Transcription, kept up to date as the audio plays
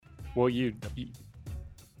Well,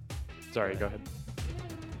 sorry, go ahead.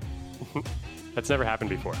 That's never happened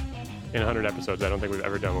before. In 100 episodes, I don't think we've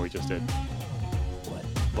ever done what we just did. What?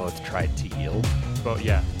 Both tried to yield? But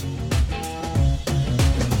yeah.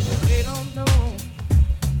 They don't know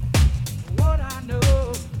what I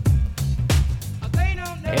know. They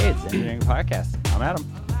don't know. Hey, it's the Engineering Podcast. I'm Adam.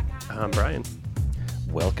 I'm Brian.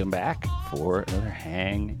 Welcome back for another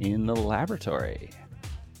Hang in the Laboratory.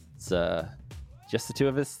 It's just the two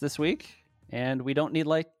of us this week, and we don't need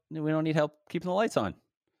help keeping the lights on.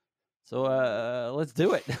 So let's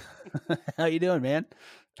do it. How you doing, man?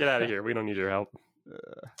 Get out of here. We don't need your help.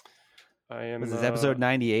 This is episode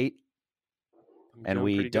 98, and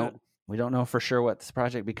we don't know for sure what this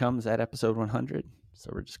project becomes at episode 100.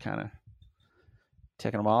 So we're just kind of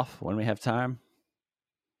checking them off when we have time.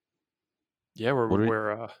 Yeah, we're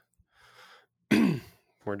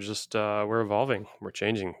evolving. We're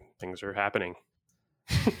changing. Things are happening.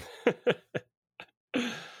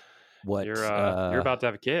 What you're about to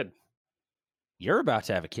have a kid. You're about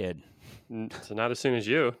to have a kid. So not as soon as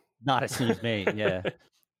you. Not as soon as me. Yeah.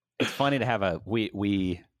 It's funny to have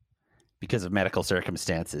we because of medical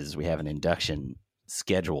circumstances, we have an induction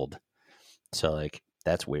scheduled. So like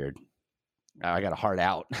that's weird. I got a hard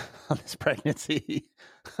out on this pregnancy.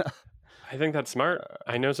 I think that's smart.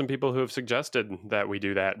 I know some people who have suggested that we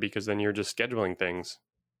do that because then you're just scheduling things,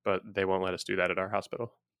 but they won't let us do that at our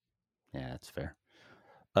hospital. Yeah, that's fair.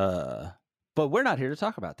 But we're not here to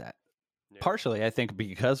talk about that. Yeah. Partially, I think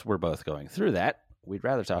because we're both going through that, we'd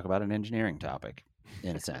rather talk about an engineering topic,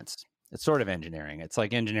 in a sense. It's sort of engineering. It's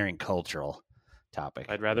like engineering cultural topic.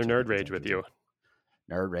 I'd rather nerd rage with you.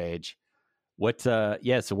 Nerd rage. What's the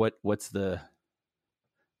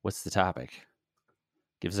topic?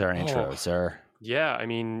 Give us our intro, sir. Yeah, I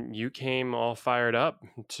mean, you came all fired up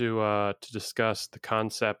to discuss the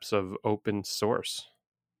concepts of open source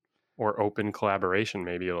or open collaboration.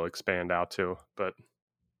 Maybe it'll expand out to, but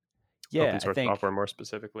yeah, open source software more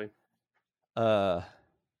specifically. I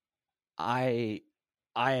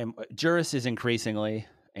am Juris is increasingly,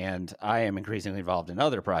 and I am increasingly involved in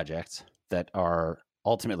other projects that are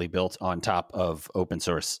ultimately built on top of open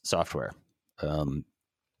source software, and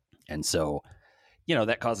so.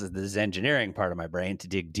 That causes this engineering part of my brain to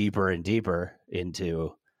dig deeper and deeper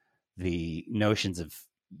into the notions of,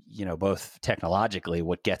 both technologically,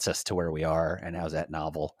 what gets us to where we are and how's that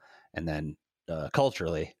novel? And then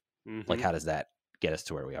culturally, like how does that get us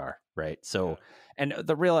to where we are? Right. So, and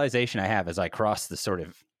the realization I have as I cross the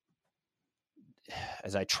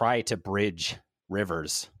as I try to bridge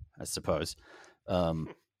rivers, I suppose, I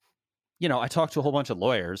talk to a whole bunch of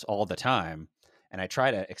lawyers all the time. And I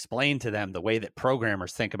try to explain to them the way that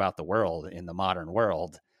programmers think about the world in the modern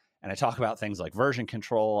world. And I talk about things like version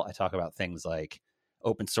control. I talk about things like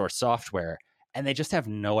open source software. And they just have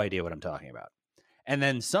no idea what I'm talking about. And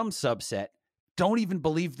then some subset don't even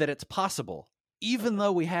believe that it's possible, even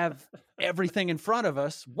though we have everything in front of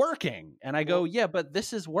us working. And I go, yeah, but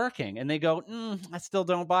this is working. And they go, I still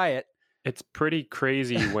don't buy it. It's pretty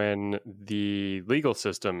crazy when the legal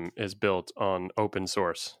system is built on open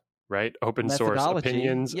source. Right? Open source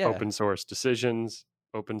opinions, open source decisions,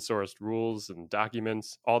 open source rules and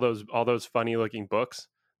documents, all those funny looking books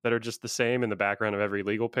that are just the same in the background of every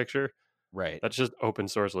legal picture. Right. That's just open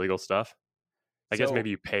source legal stuff. I guess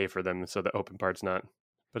maybe you pay for them so the open part's not.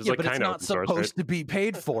 But it's kind of not supposed to be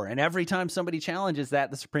paid for. And every time somebody challenges that,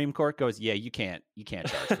 the Supreme Court goes, yeah, you can't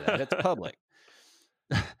charge for that. It's public.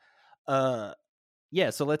 So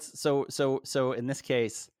in this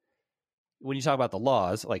case, when you talk about the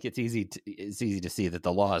laws, like it's easy to see that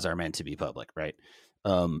the laws are meant to be public, right?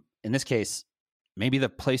 In this case, maybe the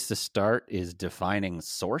place to start is defining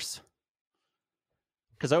source,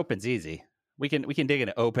 because open's easy. We can dig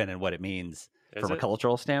into open and what it means from a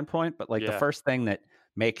cultural standpoint, but the first thing that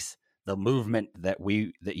makes the movement that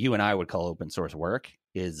you and I would call open source work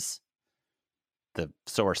is the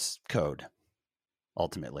source code,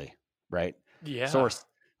 ultimately, right? Yeah.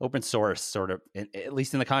 Open source, sort of, at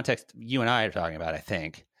least in the context you and I are talking about, I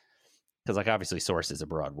think, because obviously source is a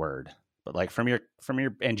broad word, but from your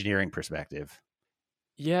engineering perspective.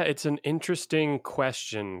 Yeah, it's an interesting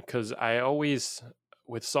question because I always,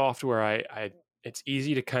 with software, it's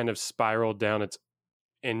easy to kind of spiral down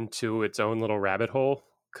into its own little rabbit hole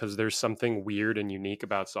because there's something weird and unique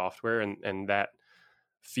about software, and that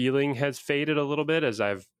feeling has faded a little bit as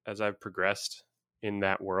I've progressed in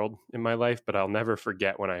that world in my life. But I'll never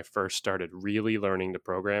forget when I first started really learning to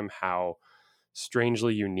program, how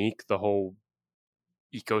strangely unique the whole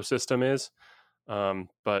ecosystem is.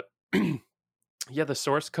 But yeah, the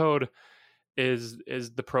source code is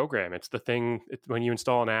the program. It's the thing. When you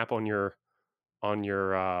install an app on your on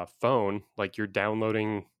your phone, like you're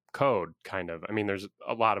downloading code, kind of. I mean, there's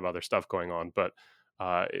a lot of other stuff going on, but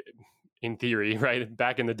uh, in theory, right?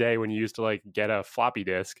 Back in the day when you used to like get a floppy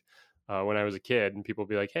disk when I was a kid, and people would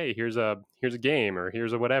be like, "Hey, here's a game or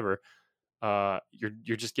here's a whatever."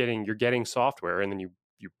 You're getting software, and then you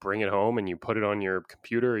bring it home and you put it on your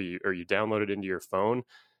computer, or you download it into your phone,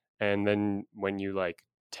 and then when you like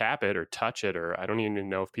tap it or touch it, or I don't even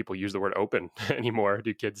know if people use the word open anymore.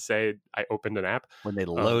 Do kids say I opened an app when they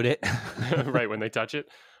load it? right, when they touch it,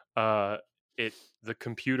 uh, the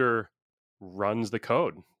computer runs the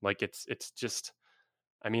code. Like it's just,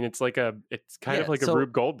 I mean, it's kind of like a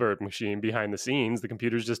Rube Goldberg machine behind the scenes. The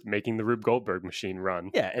computer's just making the Rube Goldberg machine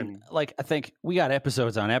run. Yeah, and like I think we got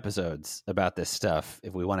episodes on episodes about this stuff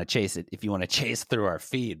if we want to chase it, if you want to chase through our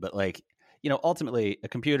feed. But like, you know, ultimately a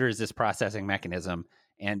computer is this processing mechanism,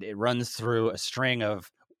 and it runs through a string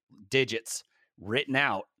of digits written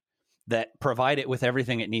out that provide it with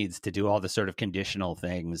everything it needs to do all the sort of conditional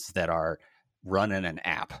things that are running an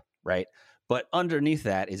app, right? But underneath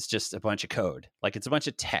that is just a bunch of code. Like it's a bunch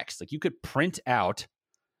of text. Like you could print out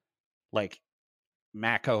like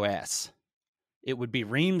Mac OS. It would be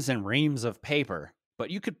reams and reams of paper,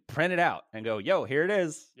 but you could print it out and go, yo, here it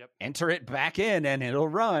is. Yep. Enter it back in and it'll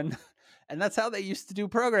run. And that's how they used to do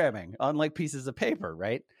programming on like pieces of paper,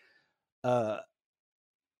 right? But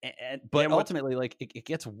ultimately, like it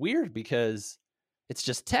gets weird because it's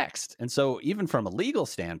just text. And so even from a legal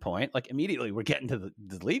standpoint, like immediately we're getting to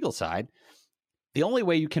the legal side. The only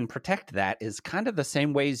way you can protect that is kind of the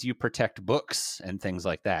same ways you protect books and things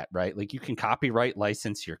like that, right? Like you can copyright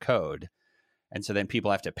license your code. And so then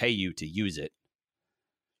people have to pay you to use it.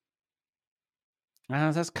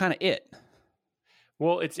 That's kind of it.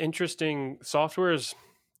 Well, it's interesting. Software is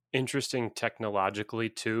interesting technologically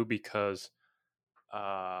too, because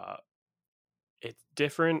it's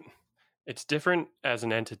different. It's different as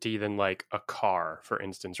an entity than like a car, for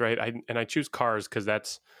instance, right? I choose cars because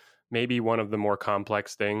that's maybe one of the more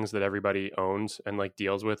complex things that everybody owns and like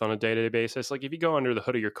deals with on a day-to-day basis. Like if you go under the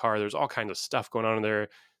hood of your car, there's all kinds of stuff going on in there.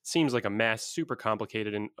 It seems like a mess, super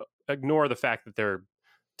complicated, and ignore the fact that there are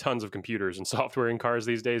tons of computers and software in cars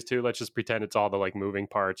these days too. Let's just pretend it's all the like moving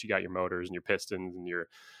parts. You got your motors and your pistons and your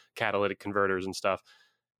catalytic converters and stuff.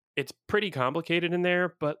 It's pretty complicated in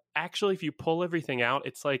there, but actually if you pull everything out,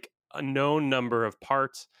 it's like a known number of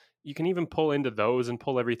parts. You can even pull into those and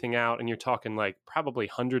pull everything out, and you're talking like probably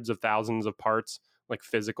hundreds of thousands of parts, like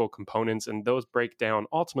physical components, and those break down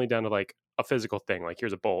ultimately down to like a physical thing, like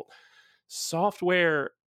here's a bolt.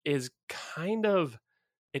 Software is kind of,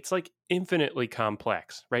 it's like infinitely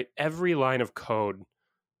complex, right? Every line of code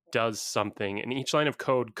does something, and each line of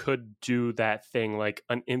code could do that thing like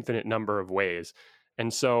an infinite number of ways.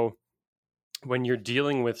 And so when you're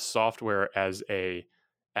dealing with software as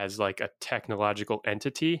like a technological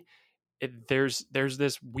entity, there's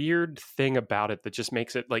this weird thing about it that just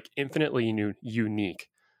makes it like infinitely unique,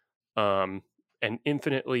 and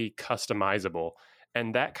infinitely customizable.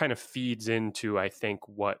 And that kind of feeds into, I think,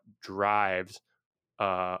 what drives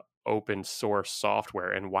open source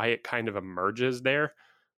software and why it kind of emerges there.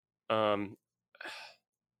 Do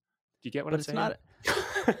you get what I'm saying? Not.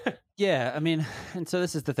 Yeah, I mean, and so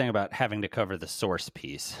this is the thing about having to cover the source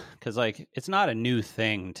piece, because like it's not a new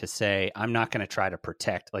thing to say I'm not going to try to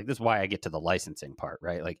protect. Like this is why I get to the licensing part,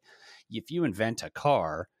 right? Like if you invent a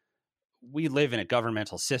car, we live in a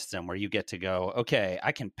governmental system where you get to go, okay,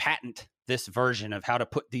 I can patent this version of how to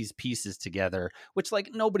put these pieces together, which like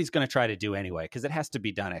nobody's going to try to do anyway, because it has to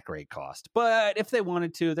be done at great cost. But if they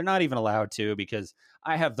wanted to, they're not even allowed to, because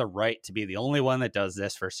I have the right to be the only one that does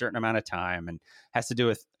this for a certain amount of time, and has to do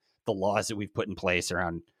with the laws that we've put in place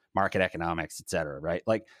around market economics, et cetera. Right.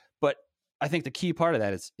 Like, but I think the key part of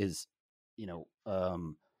that is, you know,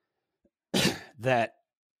 that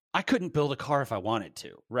I couldn't build a car if I wanted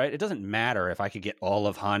to, right? It doesn't matter if I could get all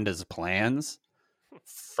of Honda's plans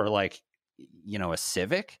for like, you know, a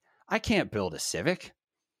Civic. I can't build a Civic.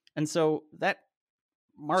 And so that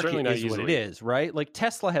market is what it is, right? Like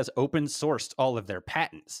Tesla has open sourced all of their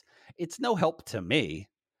patents. It's no help to me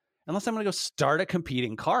unless I'm going to go start a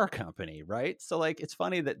competing car company, right? So like, it's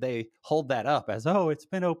funny that they hold that up as, oh, it's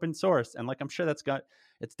been open source. And like, I'm sure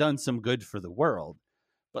it's done some good for the world,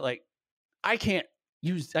 but like, I can't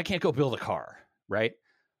go build a car, right?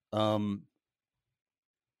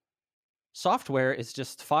 Software is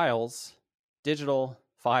just files, digital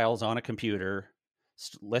files on a computer,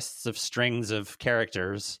 lists of strings of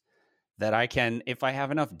characters that I can, if I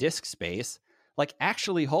have enough disk space, like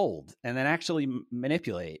actually hold and then actually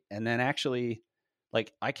manipulate. And then actually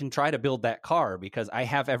like I can try to build that car because I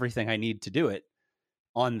have everything I need to do it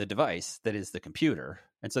on the device that is the computer.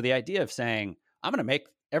 And so the idea of saying, I'm going to make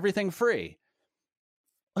everything free.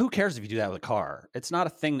 Who cares if you do that with a car? It's not a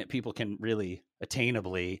thing that people can really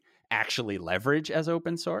attainably actually leverage as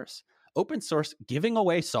open source. Open source giving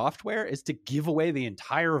away software is to give away the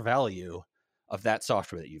entire value of that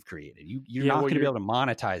software that you've created. You're not going to be able to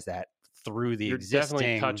monetize that through the existing.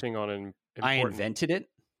 Definitely touching on an important... I invented it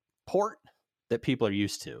port that people are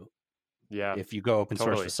used to. Yeah. If you go open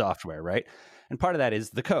source with software, right? And part of that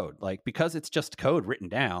is the code. Like, because it's just code written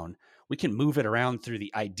down, we can move it around through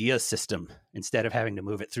the idea system instead of having to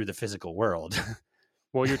move it through the physical world.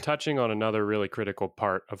 Well, you're touching on another really critical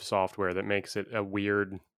part of software that makes it a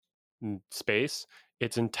weird space.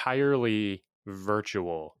 It's entirely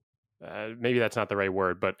virtual. Maybe that's not the right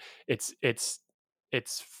word, but it's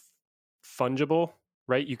fungible,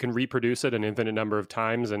 right? You can reproduce it an infinite number of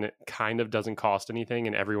times, and it kind of doesn't cost anything,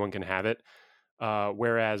 and everyone can have it.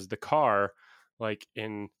 Whereas the car, like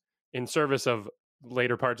in service of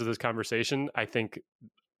later parts of this conversation, I think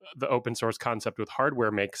the open source concept with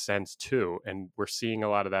hardware makes sense too, and we're seeing a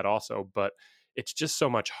lot of that also. But it's just so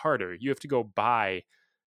much harder. You have to go buy.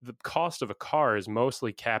 The cost of a car is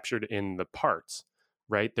mostly captured in the parts,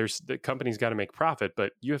 right? The company's got to make profit,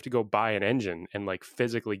 but you have to go buy an engine and like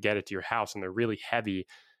physically get it to your house, and they're really heavy,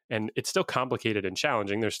 and it's still complicated and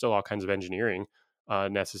challenging. There's still all kinds of engineering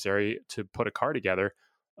necessary to put a car together,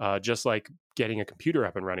 just like getting a computer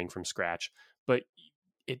up and running from scratch. But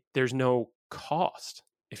there's no cost.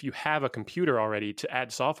 If you have a computer already, to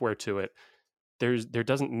add software to it, there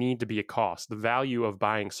doesn't need to be a cost. The value of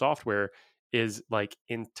buying software is like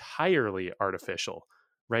entirely artificial,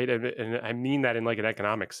 right? And I mean that in like an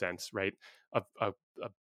economic sense, right? A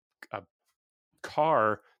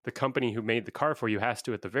car, the company who made the car for you has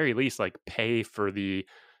to at the very least like pay for the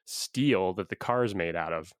steel that the car is made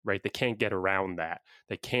out of, right? They can't get around that.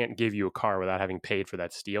 They can't give you a car without having paid for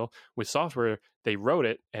that steel. With software, they wrote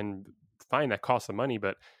it, and fine, that costs some money,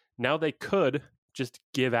 but now they could just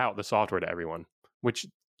give out the software to everyone, which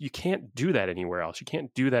you can't do that anywhere else. You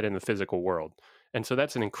can't do that in the physical world. And so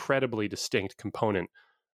that's an incredibly distinct component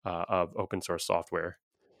of open source software.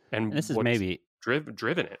 And this is maybe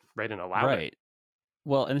driven it, right? And allowed it.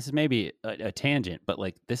 Well, and this is maybe a tangent, but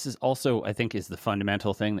like this is also, I think, is the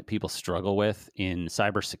fundamental thing that people struggle with in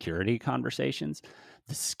cybersecurity conversations.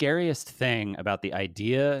 The scariest thing about the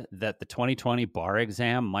idea that the 2020 bar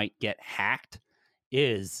exam might get hacked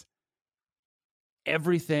is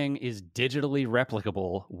everything is digitally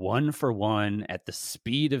replicable, one for one, at the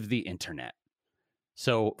speed of the internet.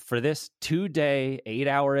 So for this 2-day,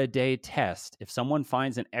 8-hour-a-day test, if someone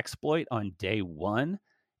finds an exploit on day one,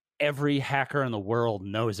 every hacker in the world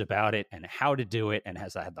knows about it and how to do it, and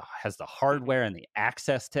has the hardware and the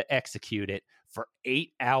access to execute it for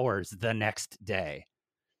 8 hours the next day.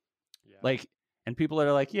 Yeah. Like, and people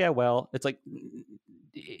are like, yeah, well, it's like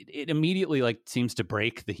it immediately like seems to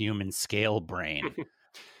break the human scale brain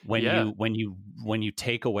when you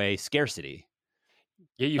take away scarcity.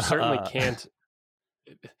 Yeah, you certainly can't.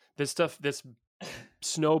 This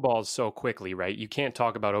snowballs so quickly, right? You can't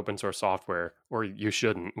talk about open source software, or you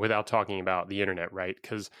shouldn't, without talking about the internet, right?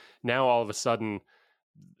 Because now all of a sudden,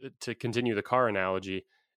 to continue the car analogy,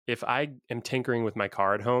 if I am tinkering with my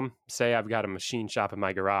car at home, say I've got a machine shop in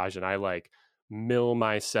my garage and I like mill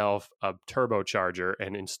myself a turbocharger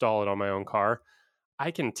and install it on my own car, I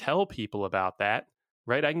can tell people about that,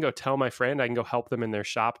 right? I can go tell my friend, I can go help them in their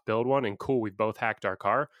shop build one, and cool, we've both hacked our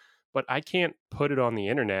car. But I can't put it on the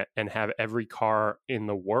internet and have every car in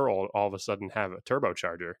the world all of a sudden have a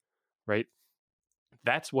turbocharger, right?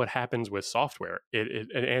 That's what happens with software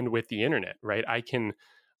and with the internet, right? I can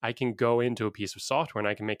go into a piece of software and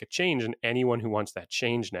I can make a change, and anyone who wants that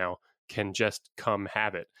change now can just come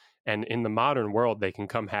have it. And in the modern world, they can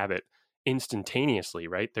come have it instantaneously,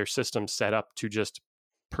 right? Their system's set up to just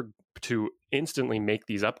to instantly make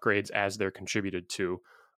these upgrades as they're contributed to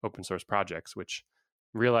open source projects, which,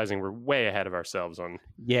 realizing we're way ahead of ourselves on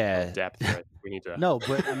depth, right? We need to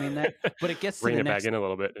but I mean that. But it gets to bring it back in a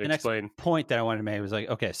little bit. The explain. Next point that I wanted to make was like,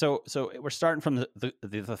 okay, so we're starting from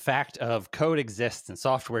the fact of code exists and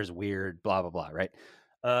software is weird, blah blah blah, right?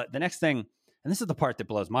 The next thing, and this is the part that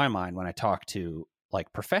blows my mind when I talk to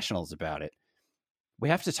like professionals about it, we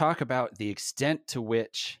have to talk about the extent to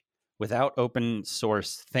which, without open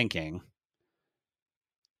source thinking,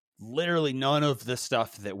 literally none of the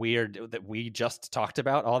stuff that we just talked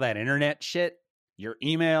about, all that internet shit, your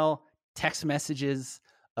email, text messages,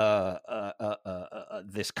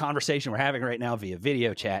 this conversation we're having right now via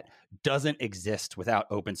video chat, doesn't exist without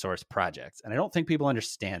open source projects. And I don't think people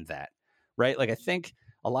understand that, right? Like, I think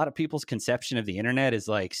a lot of people's conception of the internet is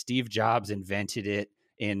like Steve Jobs invented it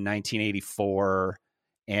in 1984,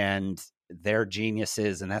 and they're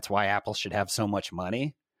geniuses and that's why Apple should have so much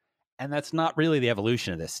money. And that's not really the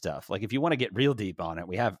evolution of this stuff. Like, if you want to get real deep on it,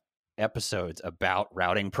 we have episodes about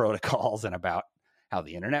routing protocols and about how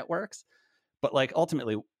the internet works. But like,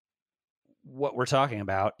 ultimately, what we're talking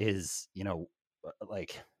about is,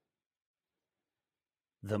 like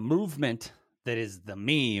the movement that is the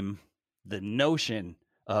meme, the notion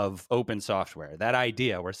of open software, that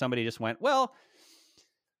idea where somebody just went, well,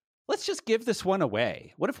 let's just give this one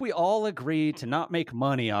away. What if we all agree to not make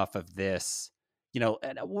money off of this? And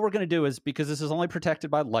what we're going to do is, because this is only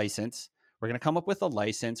protected by license, we're going to come up with a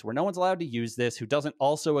license where no one's allowed to use this who doesn't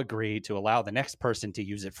also agree to allow the next person to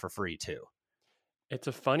use it for free too. It's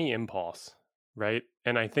a funny impulse, right?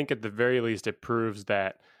 And I think at the very least, it proves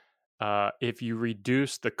that if you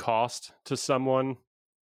reduce the cost to someone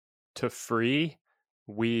to free,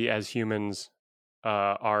 we as humans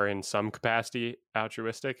are in some capacity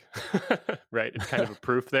altruistic, right? It's kind of a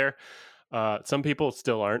proof there. Some people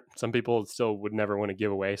still aren't. Some people still would never want to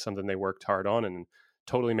give away something they worked hard on, and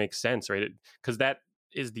totally makes sense, right? Because that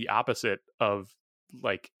is the opposite of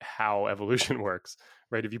like how evolution works,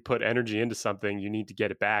 right? If you put energy into something, you need to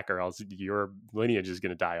get it back, or else your lineage is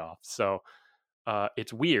going to die off. So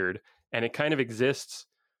it's weird, and it kind of exists.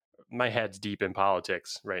 My head's deep in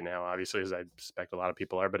politics right now, obviously, as I suspect a lot of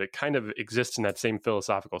people are, but it kind of exists in that same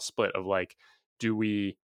philosophical split of like, do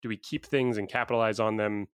we keep things and capitalize on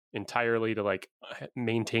them entirely to like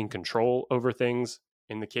maintain control over things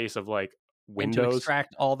in the case of like Windows, and to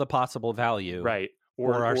extract all the possible value, right,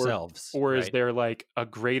 for ourselves, or right? Is there like a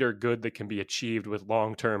greater good that can be achieved with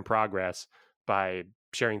long-term progress by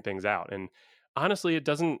sharing things out? And honestly, it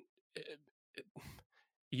doesn't.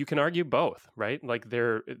 You can argue both, right? Like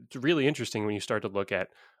it's really interesting when you start to look at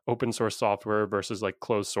open source software versus like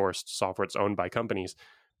closed source software that's owned by companies.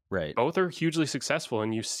 Right. Both are hugely successful,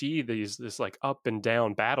 and you see this like up and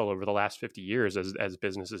down battle over the last 50 years as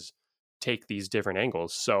businesses take these different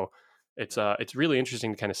angles. So it's really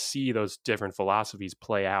interesting to kind of see those different philosophies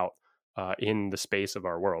play out in the space of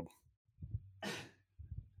our world.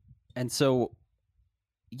 And so,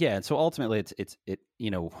 yeah, and so ultimately,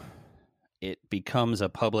 it becomes a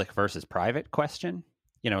public versus private question.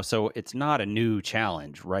 So it's not a new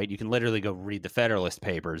challenge, right? You can literally go read the Federalist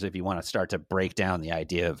Papers if you want to start to break down the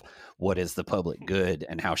idea of what is the public good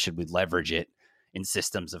and how should we leverage it in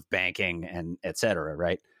systems of banking and et cetera,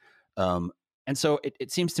 right? And so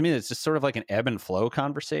it seems to me that it's just sort of like an ebb and flow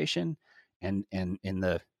conversation. And in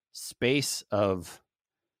the space of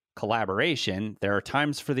collaboration, there are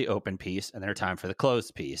times for the open piece and there are times for the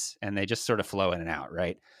closed piece, and they just sort of flow in and out,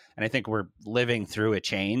 right? And I think we're living through a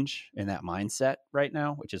change in that mindset right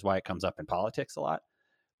now, which is why it comes up in politics a lot.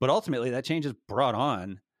 But ultimately, that change is brought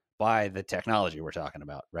on by the technology we're talking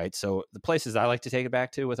about, right? So the places I like to take it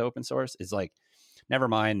back to with open source is like, never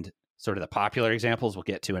mind sort of the popular examples we'll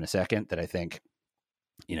get to in a second that I think,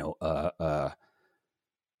 so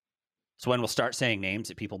when we'll start saying names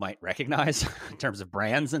that people might recognize in terms of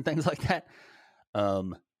brands and things like that,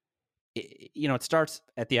 it starts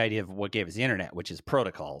at the idea of what gave us the internet, which is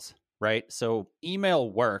protocols, right? So email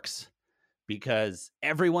works because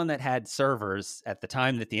everyone that had servers at the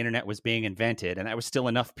time that the internet was being invented, and that was still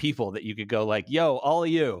enough people that you could go like, yo, all of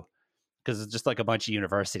you, because it's just like a bunch of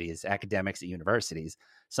universities, academics at universities.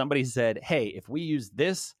 Somebody said, hey, if we use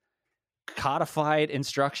this codified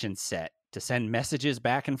instruction set to send messages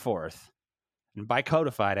back and forth, and by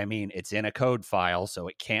codified, I mean it's in a code file, so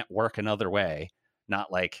it can't work another way,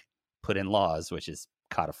 not like put in laws, which is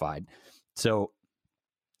codified. So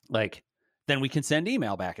like, then we can send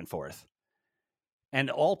email back and forth. And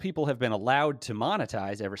all people have been allowed to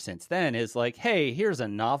monetize ever since then is like, hey, here's a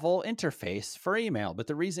novel interface for email. But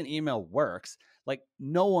the reason email works, like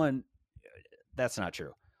that's not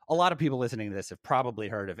true. A lot of people listening to this have probably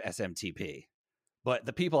heard of SMTP, but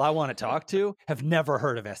the people I want to talk to have never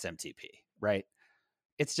heard of SMTP, right?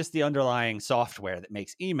 It's just the underlying software that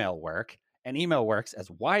makes email work, and email works as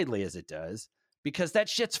widely as it does because that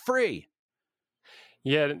shit's free.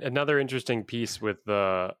 Yeah, another interesting piece with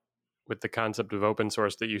the concept of open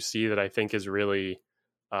source that you see that I think is really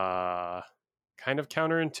kind of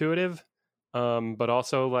counterintuitive, but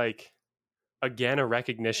also like, again, a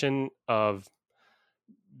recognition of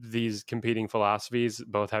these competing philosophies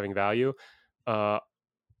both having value.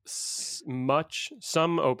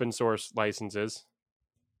 Some open source licenses,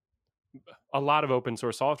 a lot of open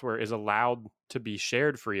source software is allowed to be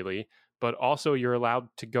shared freely, but also you're allowed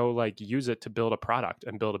to go like use it to build a product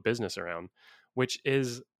and build a business around, which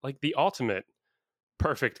is like the ultimate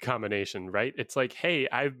perfect combination, right? It's like, hey,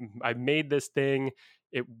 I've made this thing.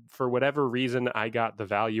 It, for whatever reason, I got the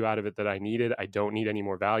value out of it that I needed. I don't need any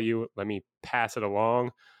more value. Let me pass it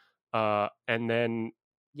along. And then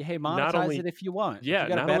Yeah, hey, not monetize only it if you want. If yeah, you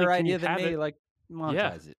got a not only better can you idea than have me, it, like yeah,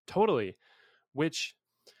 monetize it. totally. Which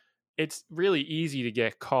it's really easy to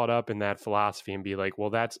get caught up in that philosophy and be like, well,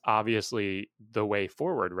 that's obviously the way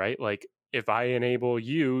forward, right? Like, if I enable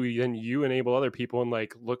you, then you enable other people, and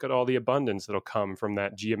like, look at all the abundance that'll come from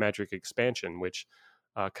that geometric expansion, which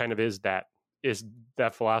kind of is that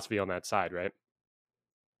philosophy on that side, right?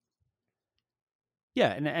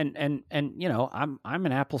 Yeah, and you know, I'm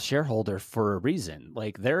an Apple shareholder for a reason.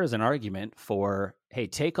 Like, there is an argument for, hey,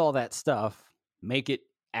 take all that stuff, make it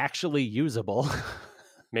actually usable,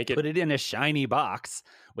 Make it put it in a shiny box,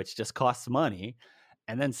 which just costs money,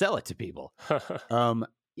 and then sell it to people.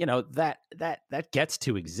 You know, that gets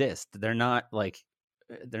to exist. They're not like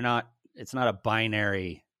it's not a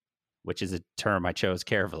binary, which is a term I chose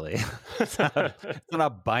carefully. It's not a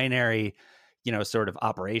binary, you know, sort of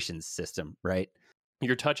operations system, right?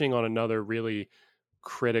 You're touching on another really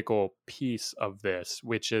critical piece of this,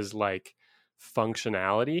 which is like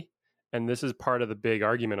functionality. And this is part of the big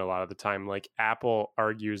argument a lot of the time. Like, Apple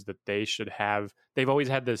argues that they've always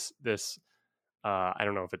had this I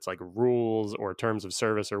don't know if it's like rules or terms of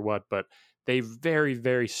service or what, but they very,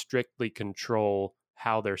 very strictly control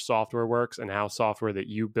how their software works and how software that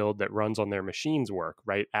you build that runs on their machines work,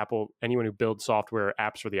 right? Apple, anyone who builds software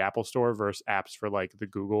apps for the Apple Store versus apps for like the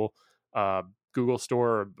Google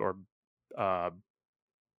Store or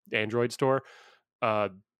Android Store,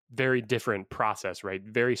 very different process, right?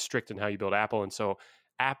 Very strict in how you build Apple. And so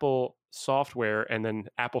Apple software, and then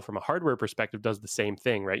Apple from a hardware perspective, does the same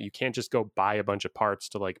thing, right? You can't just go buy a bunch of parts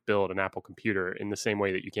to like build an Apple computer in the same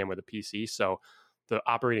way that you can with a PC. So the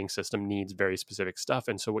operating system needs very specific stuff.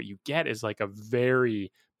 And so what you get is like a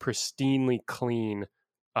very pristinely clean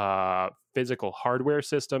physical hardware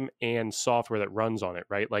system and software that runs on it,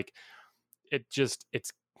 right? Like,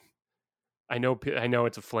 it's I know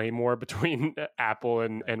it's a flame war between Apple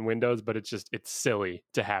and Windows, but it's silly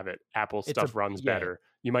to have it. Apple stuff runs better.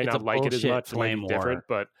 You might not like it as much, it might be different,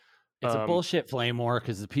 but it's a bullshit flame war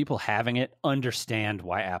because the people having it understand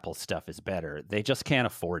why Apple stuff is better. They just can't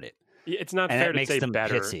afford it. It's not fair to say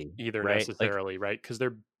better either, right? Necessarily, like, right? Because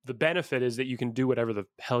the benefit is that you can do whatever the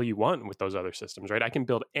hell you want with those other systems, right? I can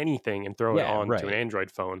build anything and throw it on to an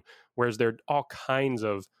Android phone, whereas there are all kinds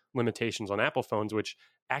of limitations on Apple phones, which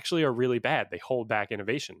actually are really bad. They hold back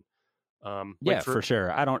innovation. For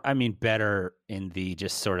sure. I mean better in the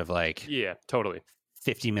just sort of like, yeah, totally.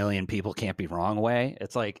 50 million people can't be wrong way.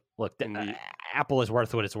 It's like, look, Apple is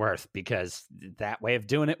worth what it's worth because that way of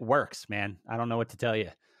doing it works, man. I don't know what to tell you.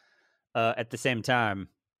 At the same time,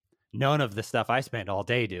 none of the stuff I spend all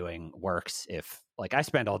day doing works if, like, I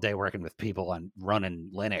spend all day working with people on running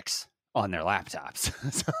Linux on their laptops.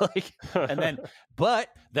 So like, and then, but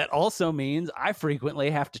that also means I frequently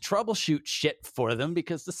have to troubleshoot shit for them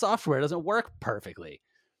because the software doesn't work perfectly.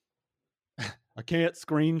 I can't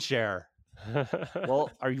screen share. Well,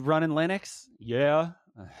 are you running Linux? Yeah.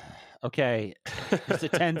 Okay. Here's the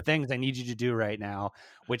 10 things I need you to do right now,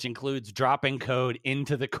 which includes dropping code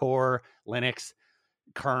into the core Linux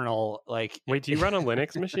kernel. Like, wait, do you run a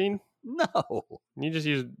Linux machine? No. You just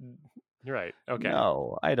use. You're right. Okay.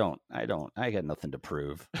 No, I don't. I got nothing to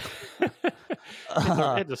prove.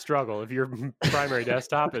 It's a struggle. If your primary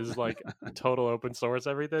desktop is like total open source,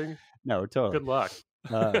 everything. No, totally. Good luck.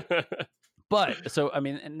 But so, I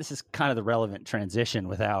mean, and this is kind of the relevant transition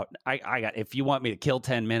without, if you want me to kill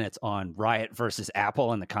 10 minutes on Riot versus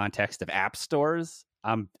Apple in the context of app stores,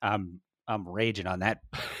 I'm raging on that,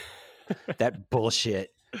 that bullshit,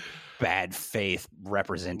 bad faith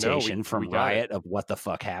representation from Riot of what the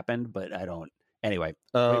fuck happened. But I don't, anyway.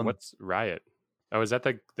 Wait, what's Riot? Oh, is that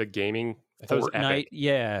the gaming? I thought it was Epic.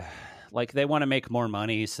 Yeah. Like, they want to make more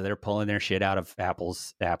money, so they're pulling their shit out of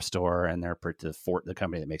Apple's app store, and they're the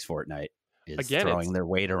company that makes Fortnite is throwing their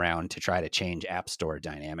weight around to try to change app store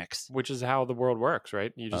dynamics, which is how the world works,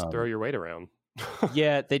 right? You just throw your weight around.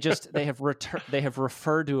 Yeah, they have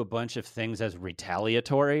referred to a bunch of things as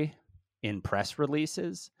retaliatory in press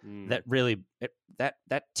releases. That really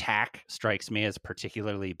that tack strikes me as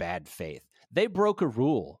particularly bad faith. They broke a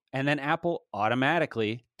rule, and then Apple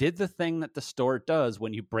automatically did the thing that the store does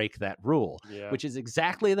when you break that rule, which is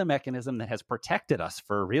exactly the mechanism that has protected us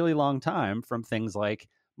for a really long time from things like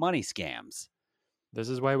money scams. This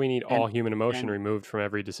is why we need all human emotion removed from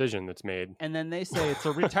every decision that's made. And then they say it's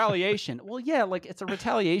a retaliation. Well, yeah, like, it's a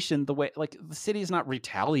retaliation the way, like, the city's not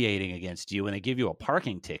retaliating against you when they give you a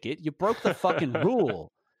parking ticket. You broke the fucking rule.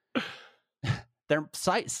 They're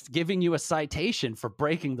giving you a citation for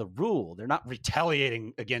breaking the rule. They're not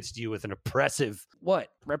retaliating against you with an oppressive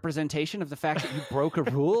representation of the fact that you broke a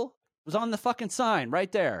rule. It was on the fucking sign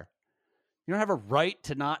right there. You don't have a right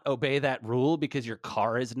to not obey that rule because your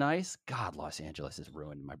car is nice. God, Los Angeles has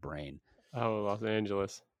ruined my brain. Oh, Los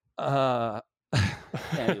Angeles.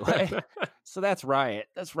 Anyway, so that's Riot.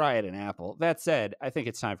 That's Riot and Apple. That said, I think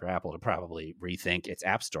it's time for Apple to probably rethink its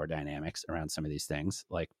App Store dynamics around some of these things.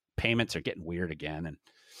 Like payments are getting weird again, and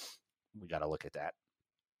we got to look at that.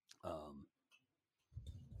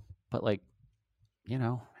 But like, you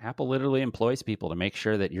know, Apple literally employs people to make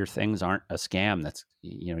sure that your things aren't a scam. That's,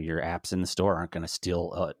 you know, your apps in the store aren't going to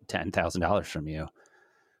steal $10,000 from you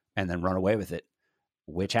and then run away with it,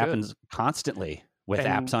 which happens constantly with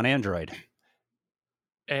apps on Android.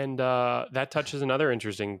 And that touches another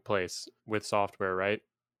interesting place with software, right?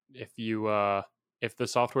 If the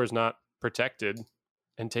software is not protected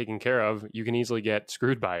and taken care of, you can easily get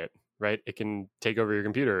screwed by it, right? It can take over your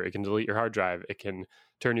computer. It can delete your hard drive. It can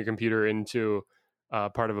turn your computer into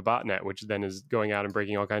part of a botnet, which then is going out and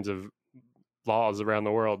breaking all kinds of laws around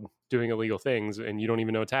the world, doing illegal things, and you don't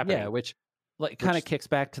even know what's happening. Yeah, which kind of kicks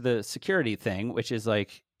back to the security thing, which is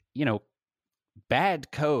like, you know,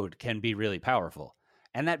 bad code can be really powerful.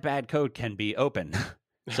 And that bad code can be open.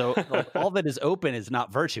 So like, all that is open is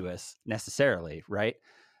not virtuous necessarily, right?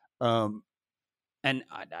 And,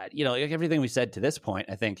 you know, like everything we said to this point,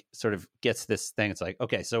 I think sort of gets this thing. It's like,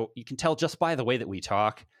 okay, so you can tell just by the way that we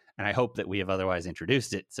talk, and I hope that we have otherwise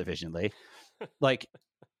introduced it sufficiently, like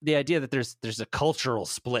the idea that there's a cultural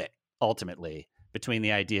split ultimately between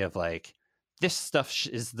the idea of like, this stuff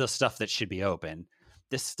is the stuff that should be open.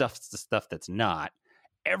 This stuff's the stuff that's not.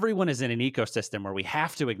 Everyone is in an ecosystem where we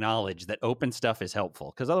have to acknowledge that open stuff is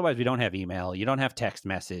helpful, because otherwise we don't have email, you don't have text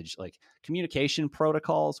message, like communication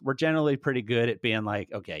protocols. We're generally pretty good at being like,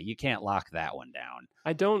 okay, you can't lock that one down.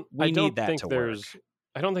 I don't think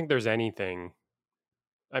there's anything.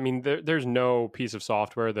 I mean, there's no piece of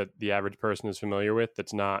software that the average person is familiar with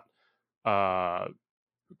that's not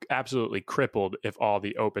absolutely crippled if all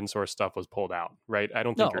the open source stuff was pulled out, right? I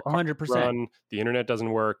don't think your 100%. The internet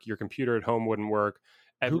doesn't work. Your computer at home wouldn't work.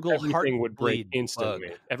 Everything would break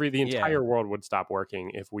instantly. The entire world would stop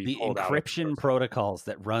working if we pulled out. The encryption protocols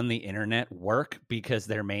that run the internet work because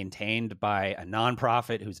they're maintained by a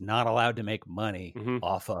nonprofit who's not allowed to make money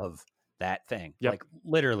off of that thing. Yep. Like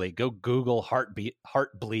literally go Google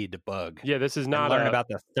Heartbleed bug. Yeah, this is not learn about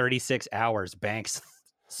the 36 hours banks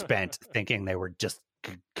spent thinking they were just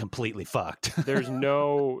completely fucked. There's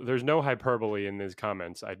no hyperbole in these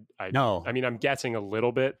comments. I mean, I'm guessing a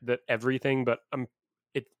little bit that everything, but I'm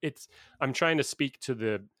trying to speak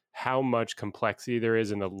to how much complexity there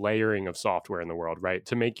is in the layering of software in the world, right?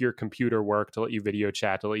 To make your computer work, to let you video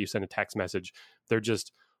chat, to let you send a text message, they're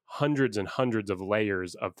just hundreds and hundreds of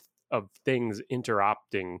layers of things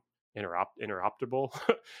interacting with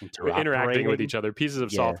each other, pieces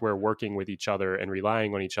of software working with each other and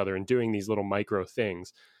relying on each other and doing these little micro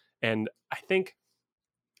things. And I think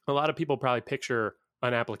a lot of people probably picture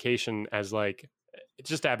an application as like, it's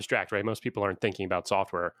just abstract, right? Most people aren't thinking about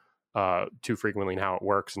software too frequently and how it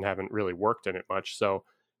works and haven't really worked in it much. So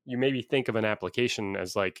you maybe think of an application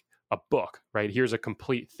as like a book, right? Here's a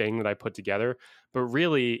complete thing that I put together, but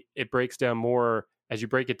really it breaks down more as you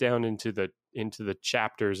break it down into the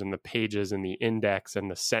chapters and the pages and the index and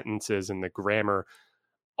the sentences and the grammar.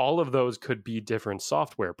 All of those could be different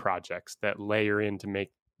software projects that layer in to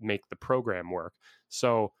make the program work.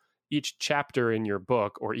 So each chapter in your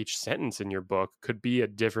book or each sentence in your book could be a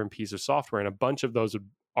different piece of software. And a bunch of those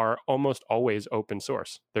are almost always open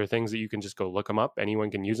source. They're things that you can just go look them up.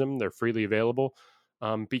 Anyone can use them. They're freely available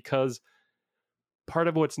because part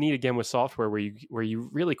of what's neat again with software where you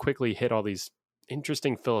really quickly hit all these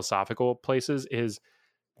interesting philosophical places is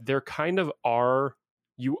there kind of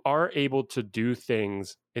you are able to do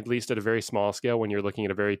things, at least at a very small scale, when you're looking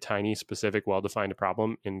at a very tiny, specific, well-defined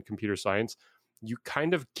problem in computer science. You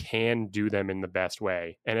kind of can do them in the best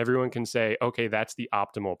way. And everyone can say, okay, that's the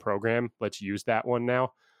optimal program. Let's use that one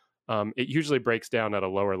now. It usually breaks down at a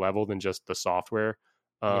lower level than just the software.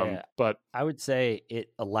 But I would say it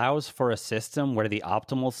allows for a system where the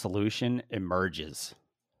optimal solution emerges.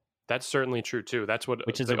 That's certainly true too.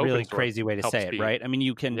 Which is a really crazy way to say it, right? I mean,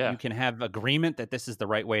 you can have agreement that this is the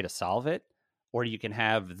right way to solve it, or you can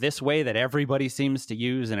have this way that everybody seems to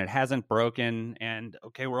use and it hasn't broken, and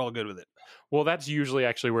okay, we're all good with it. Well, that's usually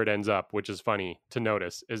actually where it ends up, which is funny to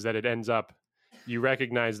notice, is that it ends up, you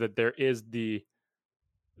recognize that there is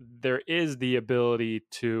the ability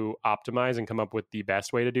to optimize and come up with the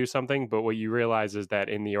best way to do something. But what you realize is that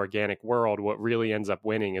in the organic world, what really ends up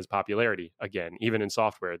winning is popularity. Again, even in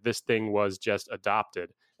software, this thing was just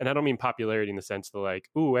adopted. And I don't mean popularity in the sense that like,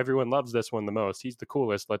 ooh, everyone loves this one the most. He's the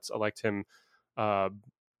coolest. Let's elect him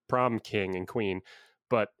prom king and queen.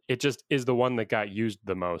 but it just is the one that got used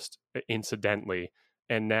the most incidentally.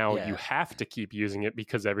 And now you have to keep using it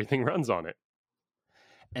because everything runs on it.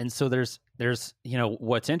 And so there's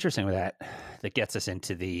what's interesting with that gets us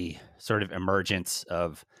into the sort of emergence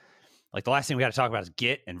of, like, the last thing we got to talk about is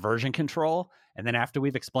Git and version control. And then after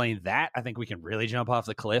we've explained that, I think we can really jump off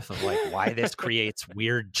the cliff of like why this creates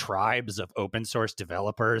weird tribes of open source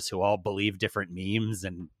developers who all believe different memes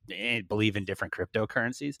and believe in different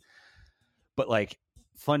cryptocurrencies. But like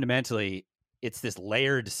fundamentally, it's this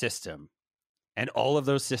layered system, and all of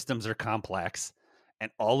those systems are complex, and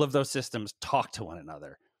all of those systems talk to one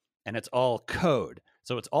another, and it's all code.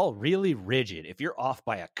 So it's all really rigid. If you're off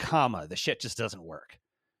by a comma, the shit just doesn't work.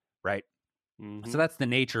 Right. So that's the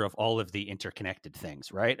nature of all of the interconnected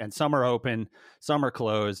things, right? And some are open, some are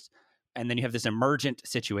closed, and then you have this emergent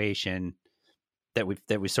situation that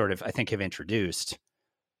we sort of, I think, have introduced.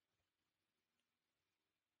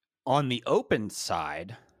 On the open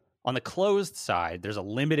side, on the closed side, there's a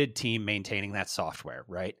limited team maintaining that software,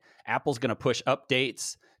 right? Apple's going to push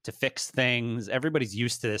updates to fix things. Everybody's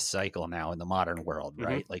used to this cycle now in the modern world,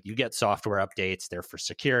 right? Like, you get software updates, they're for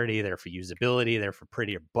security, they're for usability, they're for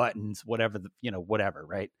prettier buttons, whatever, whatever,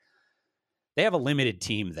 right? They have a limited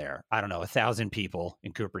team there. I don't know, 1,000 people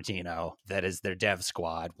in Cupertino that is their dev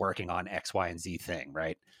squad working on X, Y, and Z thing,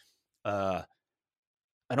 right?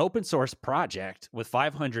 An open source project with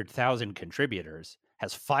 500,000 contributors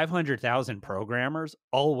has 500,000 programmers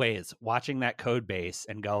always watching that code base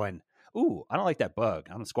and going, ooh, I don't like that bug,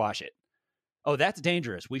 I'm gonna squash it. Oh, that's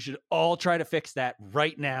dangerous. We should all try to fix that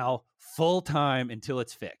right now, full time, until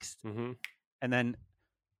it's fixed. And then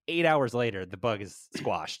 8 hours later, the bug is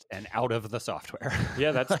squashed and out of the software.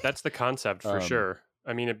 Yeah, that's the concept for sure.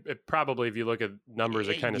 I mean, it probably, if you look at numbers,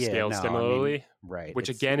 it kind of scales similarly, right? Which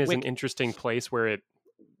again is an interesting place where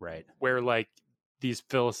where like these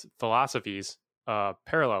philosophies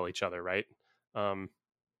parallel each other, right?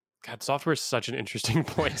 God, software is such an interesting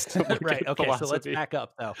place to look right. at Okay, philosophy. So let's back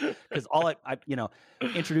up though, because all I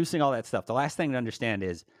introducing all that stuff. The last thing to understand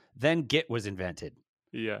is then Git was invented.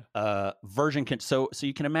 Yeah. So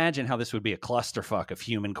you can imagine how this would be a clusterfuck of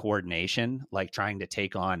human coordination, like trying to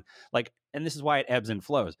take on and this is why it ebbs and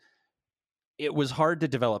flows. It was hard to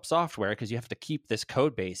develop software because you have to keep this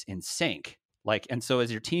code base in sync. And so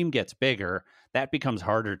as your team gets bigger, that becomes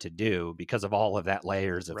harder to do because of all of that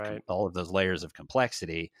all of those layers of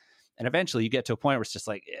complexity. And eventually you get to a point where it's just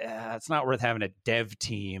like, it's not worth having a dev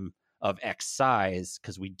team of X size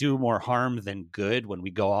because we do more harm than good when we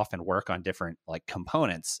go off and work on different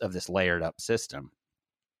components of this layered up system.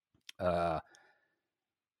 Yeah,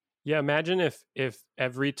 imagine if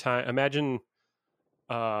every time,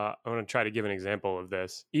 I want to try to give an example of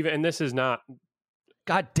this. And this is not.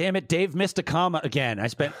 God damn it, Dave missed a comma again. I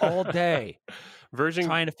spent all day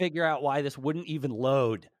trying to figure out why this wouldn't even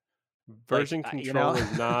load. Version control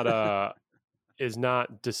is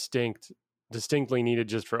not distinctly needed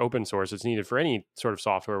just for open source. It's needed for any sort of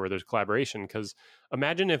software where there's collaboration. Because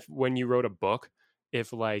imagine if when you wrote a book,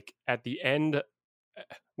 if at the end,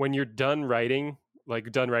 when you're done writing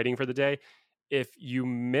for the day, if you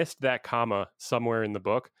missed that comma somewhere in the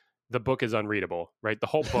book is unreadable, right? The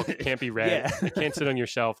whole book can't be read. It can't sit on your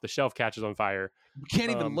shelf. The shelf catches on fire. You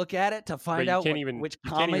can't even look at it to find out which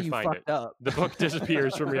comma you fucked up. The book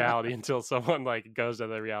disappears from reality until someone goes to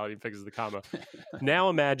the reality and fixes the comma. Now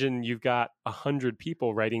imagine you've got 100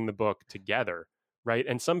 people writing the book together, right?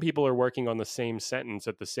 And some people are working on the same sentence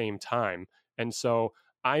at the same time. And so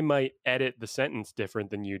I might edit the sentence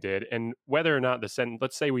different than you did. And whether or not the sentence,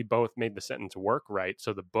 let's say we both made the sentence work right,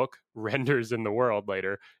 so the book renders in the world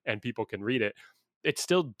later and people can read it, it's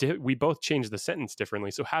still, we both changed the sentence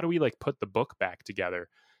differently. So how do we put the book back together?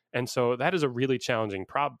 And so that is a really challenging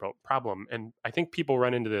problem. And I think people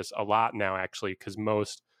run into this a lot now, actually, because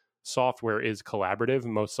most software is collaborative.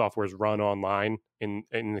 Most software is run online in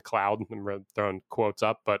the cloud. I'm throwing quotes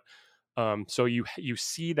up. But so you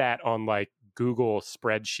see that on Google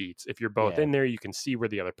spreadsheets. If you're both in there, you can see where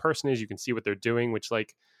the other person is. You can see what they're doing, which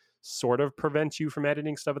sort of prevents you from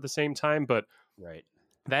editing stuff at the same time. But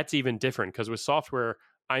that's even different because with software,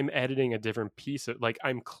 I'm editing a different piece of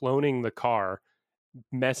I'm cloning the car,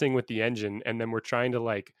 messing with the engine, and then we're trying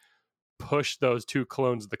to push those two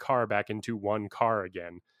clones of the car back into one car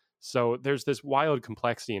again. So there's this wild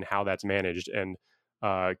complexity in how that's managed. And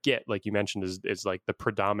Git, like you mentioned, is the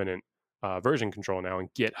predominant version control now,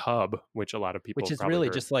 and GitHub, which a lot of people, which is really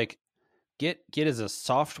heard. Just Git is a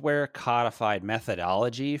software codified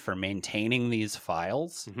methodology for maintaining these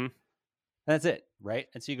files. That's it, right?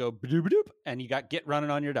 And so you go ba-doop, and you got Git running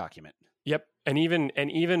on your document. Yep. And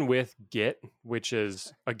even with Git, which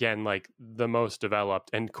is again like the most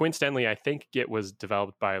developed, and coincidentally, I think Git was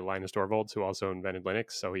developed by Linus Torvalds, who also invented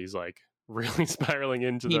Linux. So he's like really spiraling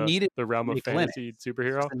into He needed the realm to of make fantasy Linux.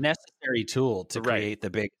 superhero. It's a necessary tool to Right. create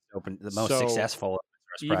the most So successful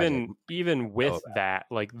open source project. even with that,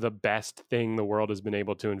 like the best thing the world has been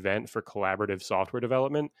able to invent for collaborative software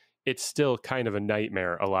development, it's still kind of a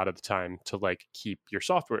nightmare a lot of the time to like keep your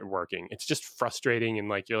software working. It's just frustrating, and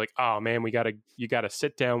like you're like, oh man, you gotta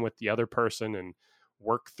sit down with the other person and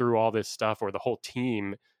work through all this stuff, or the whole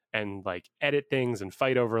team, and like edit things and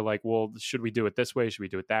fight over like, well, should we do it this way, should we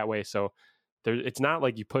do it that way? So it's not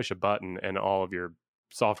like you push a button and all of your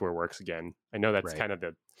software works again. I know that's Right. kind of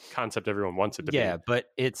the concept everyone wants it to be. Yeah,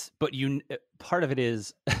 but part of it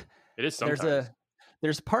is It is sometimes.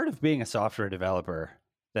 there's part of being a software developer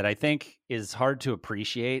that I think is hard to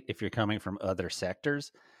appreciate if you're coming from other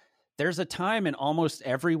sectors. There's a time in almost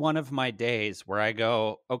every one of my days where I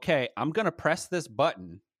go, okay, I'm going to press this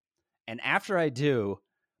button. And after I do,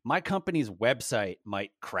 my company's website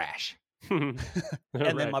might crash. And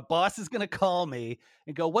then my boss is going to call me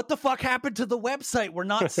and go, what the fuck happened to the website? We're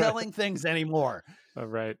not selling things anymore.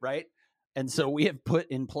 Right. Right. And so we have put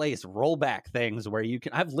in place rollback things where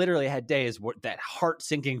I've literally had days where that heart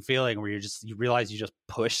sinking feeling where you realize you just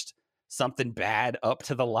pushed something bad up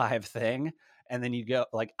to the live thing. And then you go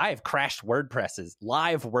like, I have crashed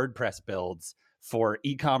live WordPress builds for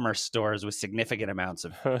e-commerce stores with significant amounts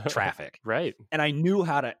of traffic. Right. And I knew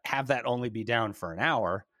how to have that only be down for an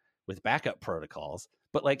hour with backup protocols.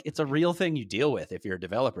 But like, it's a real thing you deal with if you're a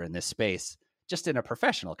developer in this space. Just in a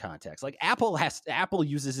professional context, like Apple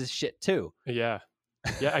uses this shit too. Yeah.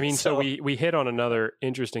 I mean, so we hit on another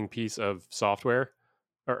interesting piece of software,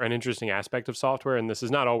 or an interesting aspect of software, and this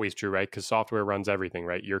is not always true, right? Because software runs everything,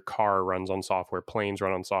 right? Your car runs on software, planes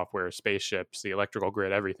run on software, spaceships, the electrical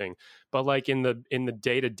grid, everything. But like in the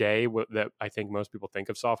day to day that I think most people think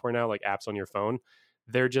of software now, like apps on your phone,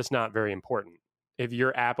 they're just not very important.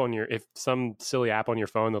 If some silly app on your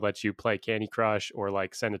phone that lets you play Candy Crush or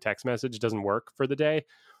like send a text message doesn't work for the day,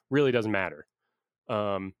 really doesn't matter.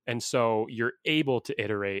 And so you're able to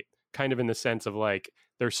iterate kind of in the sense of like,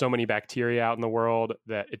 there's so many bacteria out in the world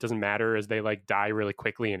that it doesn't matter as they like die really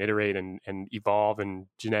quickly and iterate and evolve, and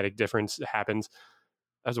genetic difference happens.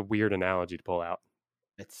 That's a weird analogy to pull out.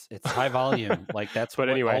 It's high volume. Like that's But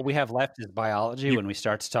anyway, all we have left is biology when we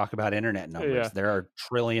start to talk about internet numbers. Yeah. There are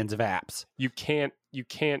trillions of apps. You can't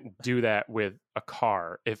do that with a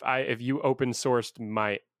car. If you open sourced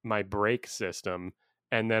my brake system,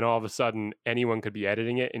 and then all of a sudden anyone could be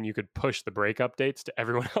editing it and you could push the brake updates to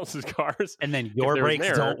everyone else's cars, and then your brakes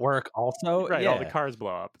don't work also, right? Yeah. All the cars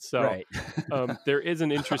blow up. So right. there is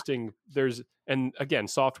an interesting and again,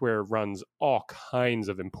 software runs all kinds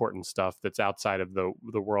of important stuff that's outside of the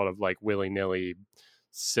world of like willy-nilly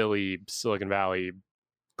silly Silicon Valley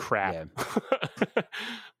crap. Yeah.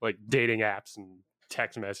 Like dating apps and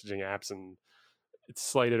text messaging apps and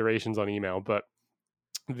slight iterations on email. But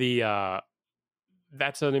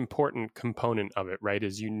that's an important component of it, right?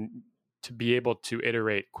 Is to be able to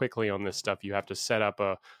iterate quickly on this stuff, you have to set up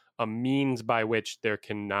a means by which there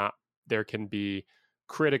can be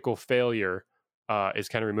critical failure is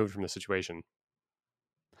kind of removed from the situation.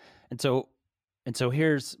 And so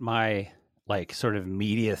here's my like sort of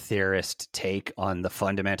media theorist take on the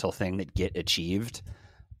fundamental thing that Git achieved,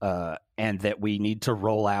 and that we need to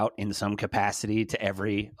roll out in some capacity to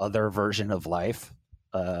every other version of life,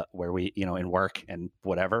 where we, in work and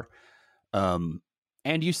whatever. And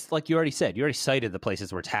you already cited the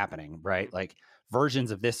places where it's happening, right? Like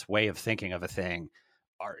versions of this way of thinking of a thing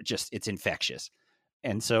are just, it's infectious.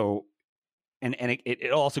 And so, and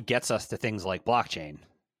it also gets us to things like blockchain,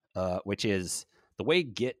 which is the way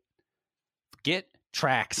Git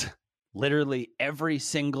tracks literally every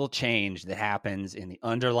single change that happens in the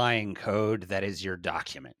underlying code that is your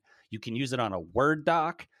document. You can use it on a Word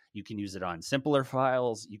doc. You can use it on simpler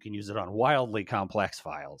files. You can use it on wildly complex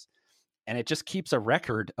files. And it just keeps a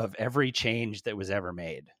record of every change that was ever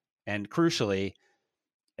made. And crucially,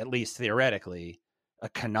 at least theoretically, a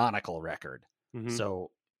canonical record. Mm-hmm.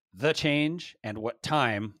 So the change and what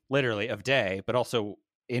time, literally, of day, but also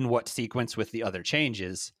in what sequence with the other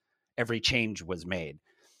changes, every change was made.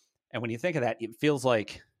 And when you think of that, it feels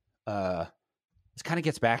like this kind of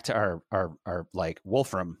gets back to our like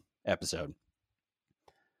Wolfram episode.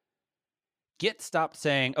 Git stopped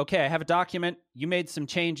saying, okay, I have a document. You made some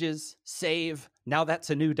changes. Save. Now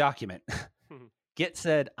that's a new document. Git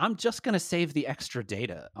said, I'm just going to save the extra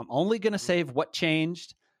data. I'm only going to save what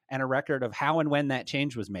changed and a record of how and when that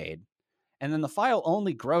change was made. And then the file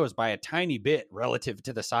only grows by a tiny bit relative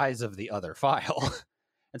to the size of the other file.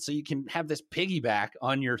 And so you can have this piggyback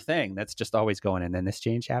on your thing that's just always going, and then this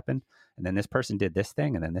change happened, and then this person did this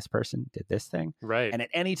thing, and then this person did this thing. Right. And at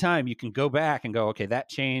any time you can go back and go, okay, that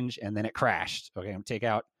change, and then it crashed. Okay, I'm gonna take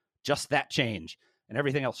out just that change, and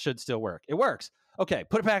everything else should still work. It works. Okay,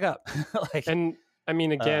 put it back up. Like, and I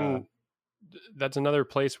mean, again, that's another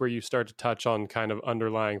place where you start to touch on kind of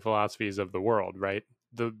underlying philosophies of the world, right?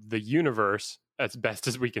 The universe, as best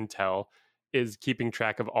as we can tell, is keeping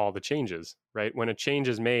track of all the changes, right? When a change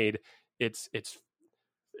is made, it's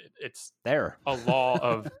there. a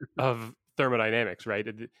law of thermodynamics, right?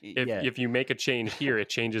 If you make a change here, it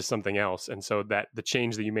changes something else, and so that the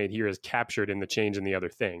change that you made here is captured in the change in the other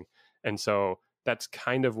thing. And so that's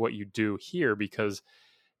kind of what you do here, because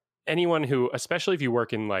anyone who, especially if you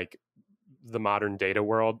work in like the modern data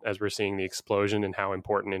world, as we're seeing the explosion and how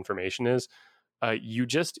important information is,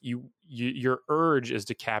 your urge is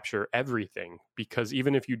to capture everything, because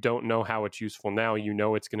even if you don't know how it's useful now, you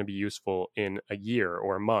know it's going to be useful in a year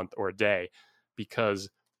or a month or a day, because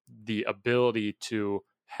the ability to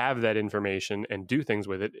have that information and do things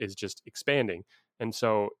with it is just expanding. And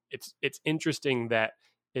so it's interesting that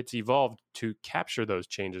it's evolved to capture those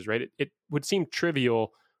changes, right? It would seem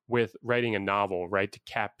trivial with writing a novel, right, to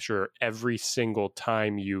capture every single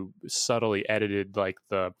time you subtly edited like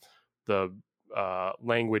the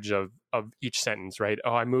language of each sentence, right?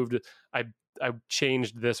 Oh, I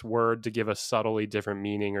changed this word to give a subtly different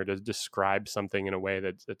meaning or to describe something in a way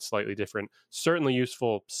that's slightly different. Certainly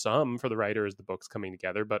useful some for the writer as the book's coming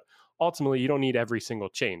together, but ultimately you don't need every single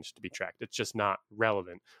change to be tracked. It's just not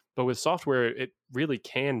relevant. But with software, it really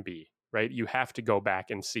can be, right? You have to go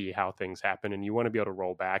back and see how things happen, and you want to be able to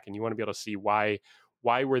roll back, and you want to be able to see why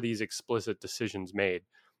were these explicit decisions made,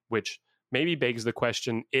 which maybe begs the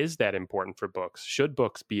question, is that important for books? Should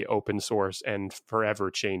books be open source and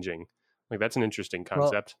forever changing? Like, that's an interesting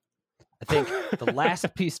concept. Well, I think the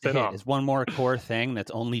last piece to hit is one more core thing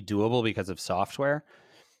that's only doable because of software,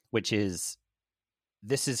 which is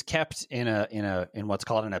this is kept in what's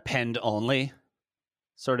called an append only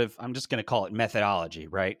sort of, I'm just going to call it methodology,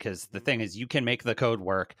 right? Because the thing is, you can make the code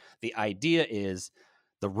work. The idea is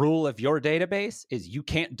the rule of your database is you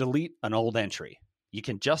can't delete an old entry. You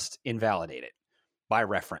can just invalidate it by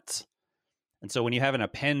reference. And so when you have an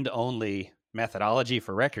append only methodology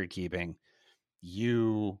for record keeping,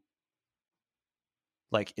 you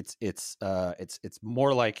like it's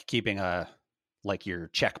more like keeping your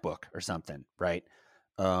checkbook or something, right?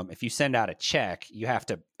 If you send out a check, you have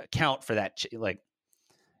to account for that.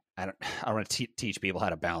 I don't want to teach people how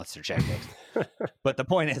to balance their checkbooks, but the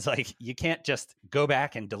point is, like, you can't just go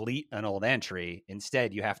back and delete an old entry.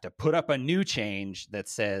 Instead, you have to put up a new change that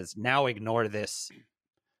says, now ignore this.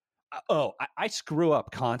 I screw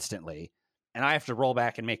up constantly, and I have to roll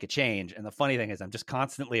back and make a change. And the funny thing is, I'm just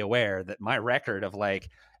constantly aware that my record of like,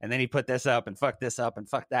 and then he put this up and fucked this up and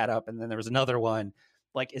fucked that up, and then there was another one,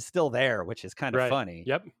 like, is still there, which is kind of funny.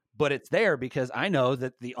 Yep. But it's there because I know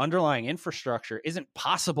that the underlying infrastructure isn't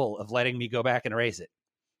possible of letting me go back and erase it,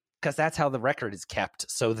 because that's how the record is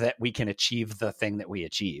kept, so that we can achieve the thing that we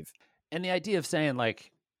achieve. And the idea of saying,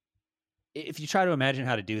 like, if you try to imagine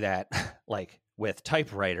how to do that, like with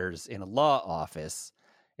typewriters in a law office,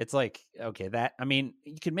 it's like, okay,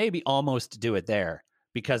 you could maybe almost do it there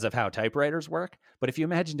because of how typewriters work. But if you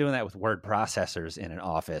imagine doing that with word processors in an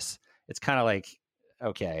office, it's kind of like,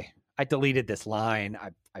 okay, I deleted this line.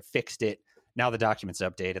 I fixed it. Now the document's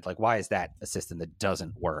updated. Like, why is that a system that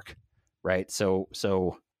doesn't work? Right. So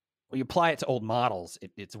when you apply it to old models,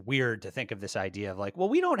 it's weird to think of this idea of like, well,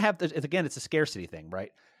 we don't have this. Again, it's a scarcity thing,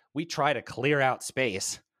 right? We try to clear out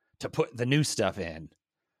space to put the new stuff in,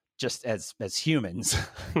 just as humans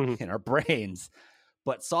in our brains.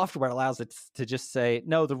 But software allows it to just say,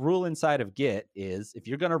 no, the rule inside of Git is, if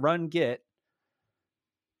you're going to run Git,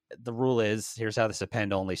 the rule is, here's how this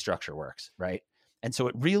append only structure works, right? And so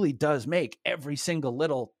it really does make every single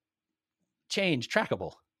little change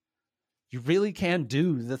trackable. You really can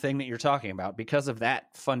do the thing that you're talking about because of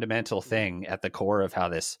that fundamental thing at the core of how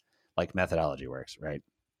this like methodology works, right?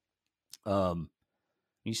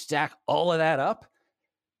 You stack all of that up,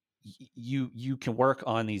 you can work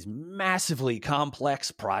on these massively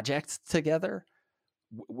complex projects together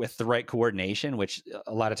with the right coordination, which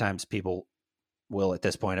a lot of times people will at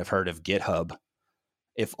this point have heard of GitHub,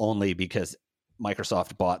 if only because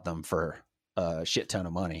Microsoft bought them for a shit ton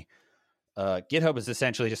of money. GitHub is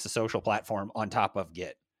essentially just a social platform on top of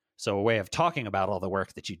Git. So a way of talking about all the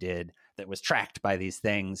work that you did that was tracked by these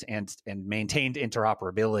things and maintained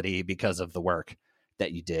interoperability because of the work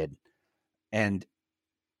that you did, and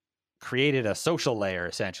created a social layer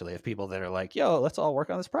essentially of people that are like, yo, let's all work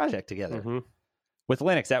on this project together. Mm-hmm. With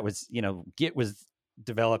Linux, that was, Git was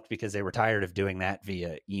developed because they were tired of doing that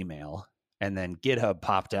via email. And then GitHub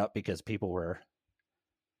popped up because people were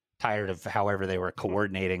tired of however they were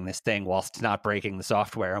coordinating this thing whilst not breaking the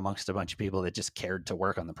software amongst a bunch of people that just cared to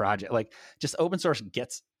work on the project. Like, just open source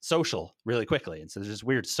gets social really quickly. And so there's this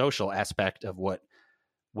weird social aspect of what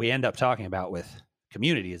we end up talking about with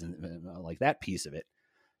communities and like that piece of it.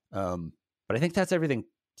 But I think that's everything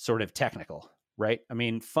sort of technical, right? I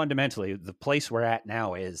mean, fundamentally, the place we're at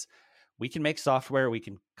now is we can make software, we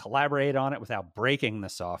can collaborate on it without breaking the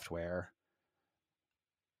software.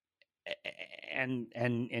 And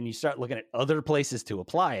you start looking at other places to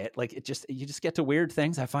apply it. Like, you just get to weird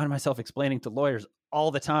things. I find myself explaining to lawyers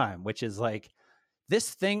all the time, which is like, this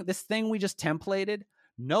thing we just templated,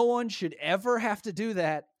 no one should ever have to do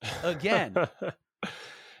that again.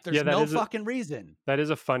 There's no fucking reason. That is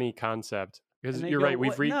a funny concept, because you're right.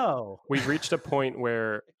 We've reached a point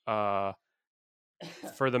where, for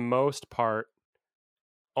the most part,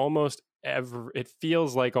 it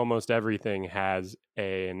feels like almost everything has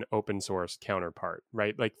an open source counterpart,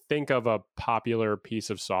 right? Like, think of a popular piece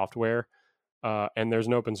of software, and there's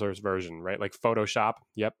an open source version, right? Like Photoshop,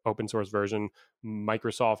 yep, open source version.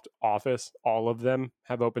 Microsoft Office, all of them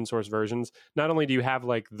have open source versions. Not only do you have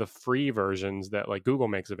like the free versions that like Google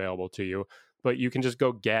makes available to you, but you can just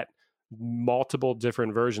go get multiple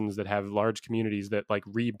different versions that have large communities that like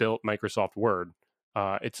rebuilt Microsoft Word.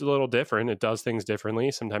 It's a little different. It does things differently.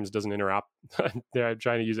 Sometimes it doesn't interop. I'm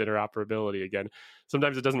trying to use interoperability again.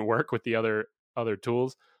 Sometimes it doesn't work with the other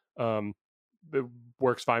tools. It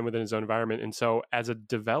works fine within its own environment. And so as a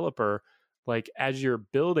developer, like, as you're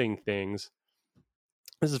building things,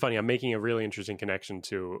 this is funny. I'm making a really interesting connection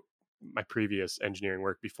to my previous engineering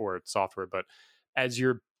work before software. But as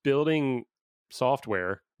you're building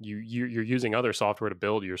software, you're using other software to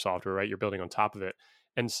build your software, right? You're building on top of it.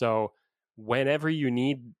 And so whenever you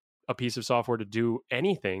need a piece of software to do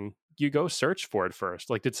anything, you go search for it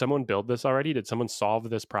first. Like, did someone build this already? Did someone solve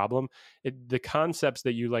this problem? The concepts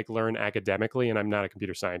that you like learn academically, and I'm not a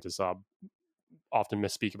computer scientist, so I'll often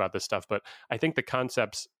misspeak about this stuff, but I think the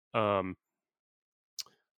concepts are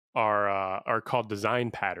called design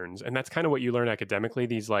patterns, and that's kind of what you learn academically.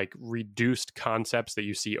 These like reduced concepts that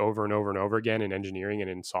you see over and over and over again in engineering and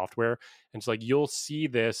in software. And it's like you'll see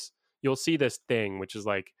this thing, which is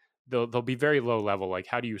like they'll be very low level. Like,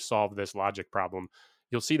 how do you solve this logic problem?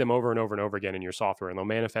 You'll see them over and over and over again in your software, and they'll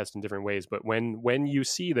manifest in different ways. But when you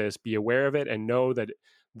see this, be aware of it and know that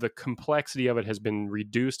the complexity of it has been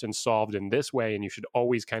reduced and solved in this way, and you should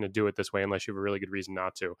always kind of do it this way unless you have a really good reason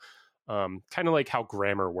not to. Kind of like how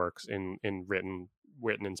grammar works in written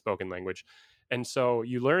and spoken language. And so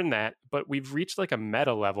you learn that, but we've reached like a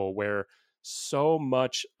meta level where so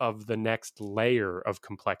much of the next layer of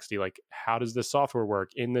complexity, like how does this software work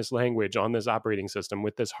in this language, on this operating system,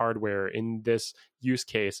 with this hardware, in this use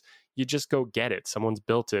case, you just go get it. Someone's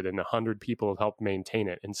built it and 100 people have helped maintain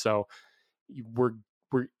it. And so we're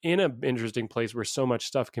in an interesting place where so much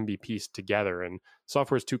stuff can be pieced together, and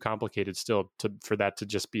software is too complicated still for that to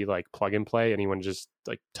just be like plug and play. Anyone just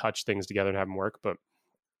like touch things together and have them work.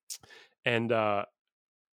 It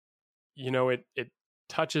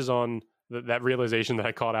touches on that realization that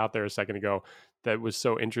I called out there a second ago that was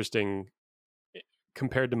so interesting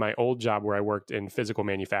compared to my old job where I worked in physical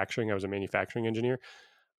manufacturing. I was a manufacturing engineer.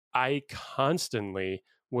 I constantly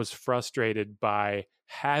was frustrated by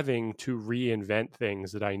having to reinvent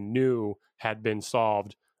things that I knew had been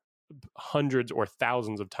solved hundreds or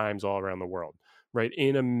thousands of times all around the world, right?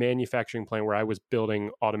 In a manufacturing plant where I was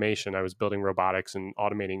building automation, I was building robotics and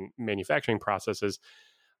automating manufacturing processes,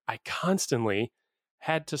 I constantly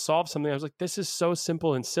had to solve something. I was like, this is so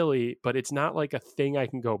simple and silly, but it's not like a thing I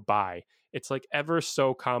can go buy. It's like ever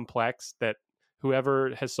so complex that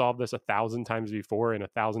whoever has solved this 1,000 times before in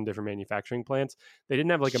 1,000 different manufacturing plants, they didn't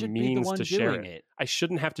have like a means to share it. I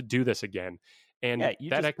shouldn't have to do this again. And yeah, you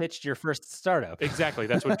just pitched your first startup. Exactly.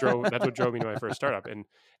 That's what drove me to my first startup. And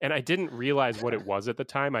I didn't realize what it was at the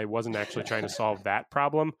time. I wasn't actually trying to solve that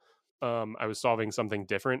problem. I was solving something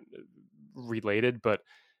different related,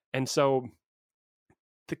 and so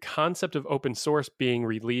the concept of open source being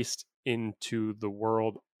released into the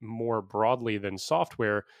world more broadly than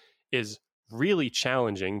software is really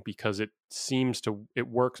challenging because it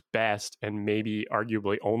works best and maybe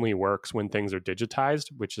arguably only works when things are digitized,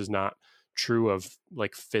 which is not true of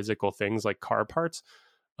like physical things like car parts,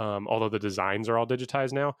 although the designs are all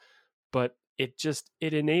digitized now. But it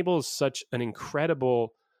enables such an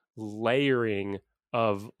incredible layering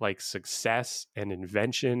of like success and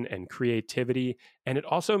invention and creativity. And it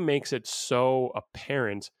also makes it so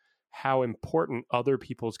apparent how important other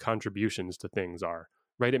people's contributions to things are,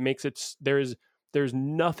 right? It makes it, there's there's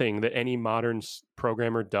nothing that any modern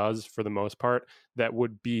programmer does for the most part that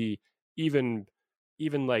would be even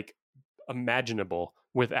like imaginable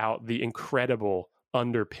without the incredible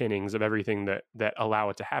underpinnings of everything that allow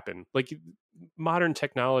it to happen. Like modern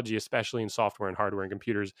technology, especially in software and hardware and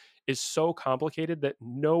computers, is so complicated that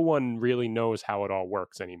no one really knows how it all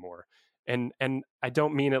works anymore. And I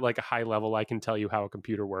don't mean at like a high level, I can tell you how a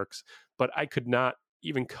computer works, but I could not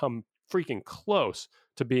even come freaking close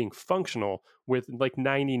to being functional with like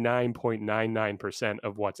 99.99%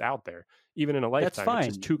 of what's out there, even in a That's lifetime. fine.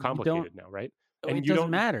 It's just too You complicated now, right? And it you doesn't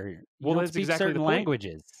don't matter. You well, don't that's speak exactly the certain point.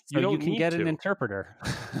 languages, You so don't you can need get an to. interpreter.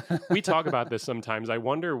 We talk about this sometimes. I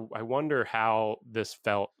wonder how this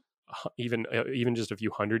felt even just a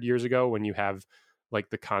few hundred years ago, when you have like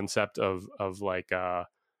the concept of like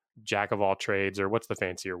jack of all trades, or what's the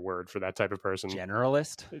fancier word for that type of person?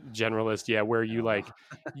 Generalist. Generalist, yeah, where you don't like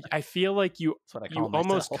know. I feel like you That's what I call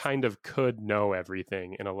almost myself. kind of could know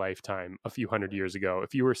everything in a lifetime a few hundred years ago.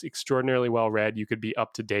 If you were extraordinarily well read, you could be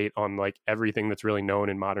up to date on like everything that's really known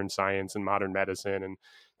in modern science and modern medicine and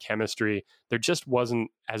chemistry. There just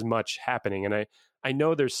wasn't as much happening. And I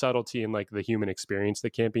know there's subtlety in like the human experience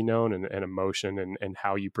that can't be known, and emotion and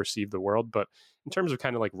how you perceive the world. But in terms of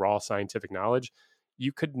kind of like raw scientific knowledge,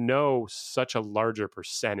 you could know such a larger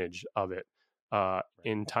percentage of it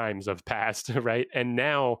in times of past, right? And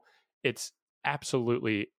now it's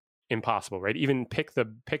absolutely impossible, right? Even pick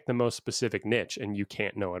the most specific niche, and you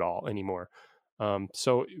can't know it all anymore.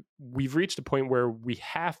 So we've reached a point where we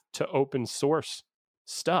have to open source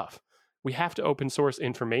stuff. We have to open source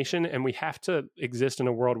information, and we have to exist in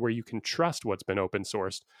a world where you can trust what's been open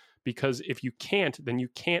sourced. Because if you can't, then you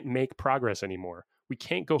can't make progress anymore. We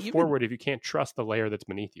can't go forward if you can't trust the layer that's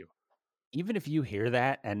beneath you. Even if you hear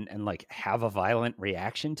that and like have a violent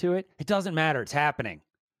reaction to it, it doesn't matter. It's happening.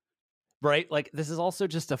 Right? Like this is also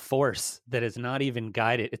just a force that is not even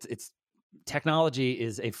guided. It's technology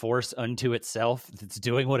is a force unto itself that's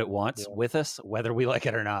doing what it wants with us, whether we like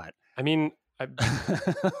it or not. I mean,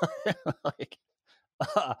 like,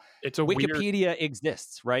 it's a Wikipedia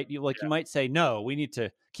exists, right? You might say, no, we need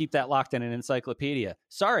to keep that locked in an encyclopedia.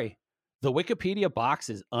 Sorry, the Wikipedia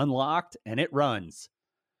box is unlocked and it runs.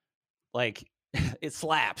 Like it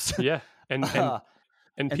slaps. Yeah, and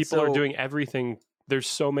people are doing everything. There's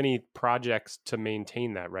so many projects to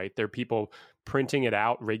maintain that, right? There are people printing it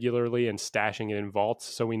out regularly and stashing it in vaults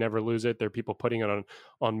so we never lose it. There are people putting it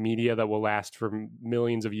on media that will last for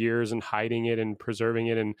millions of years and hiding it and preserving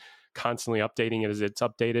it and constantly updating it as it's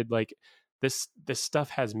updated. Like this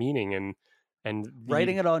stuff has meaning, and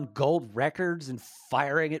writing it on gold records and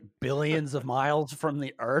firing it billions of miles from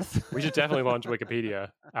the earth. We should definitely launch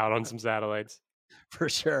Wikipedia out on some satellites for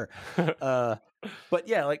sure. But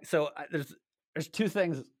yeah, like, so there's two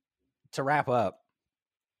things to wrap up.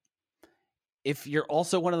 If you're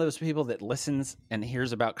also one of those people that listens and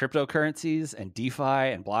hears about cryptocurrencies and DeFi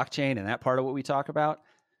and blockchain and that part of what we talk about,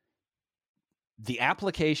 the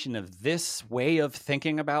application of this way of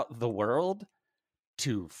thinking about the world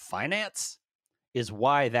to finance is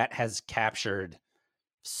why that has captured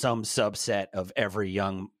some subset of every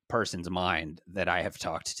young person's mind that I have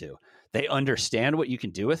talked to. They understand what you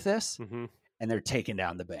can do with this, and they're taking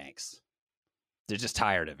down the banks. They're just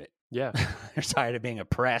tired of it. Yeah. They're tired of being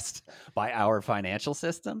oppressed by our financial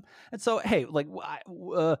system. And so, hey, like,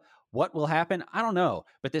 what will happen? I don't know.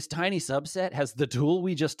 But this tiny subset has the tool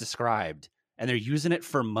we just described, and they're using it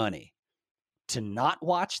for money. To not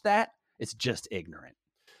watch that, it's just ignorant.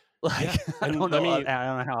 Like, yeah. I don't know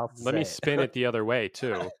how else to let me spin it the other way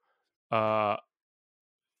too.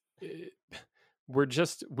 We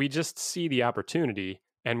just see the opportunity,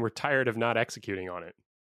 and we're tired of not executing on it.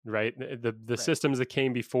 Right? The right. Systems that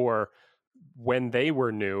came before, when they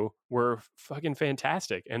were new, were fucking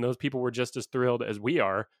fantastic, and those people were just as thrilled as we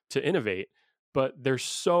are to innovate. But there's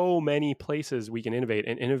so many places we can innovate,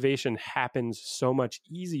 and innovation happens so much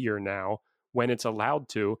easier now when it's allowed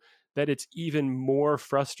to, that it's even more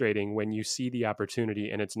frustrating when you see the opportunity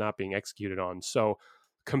and it's not being executed on. So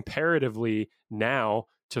comparatively now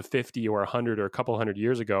to 50 or 100 or a couple hundred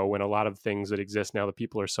years ago, when a lot of things that exist now that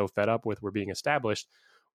people are so fed up with were being established,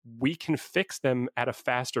 we can fix them at a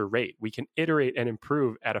faster rate. We can iterate and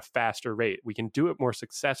improve at a faster rate. We can do it more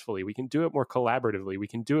successfully. We can do it more collaboratively. We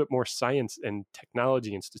can do it more science and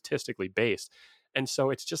technology and statistically based. And so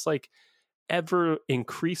it's just like ever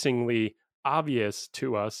increasingly obvious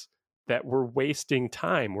to us that we're wasting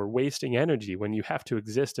time, we're wasting energy when you have to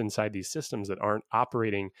exist inside these systems that aren't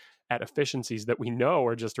operating at efficiencies that we know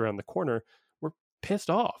are just around the corner. We're pissed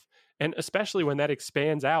off. And especially when that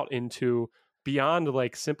expands out into beyond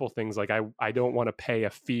like simple things like I don't want to pay a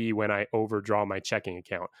fee when I overdraw my checking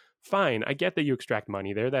account. Fine, I get that you extract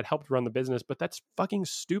money there. That helped run the business, but that's fucking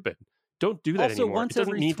stupid. Don't do that Also, anymore. once It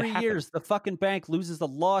doesn't every need to 3 happen. years, the fucking bank loses a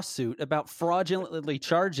lawsuit about fraudulently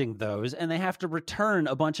charging those, and they have to return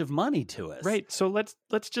a bunch of money to us. Right. So let's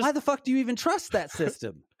just Why the fuck do you even trust that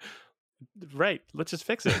system? right. Let's just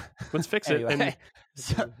fix it. Let's fix it, Anyway, and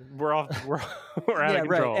so- we're out yeah, of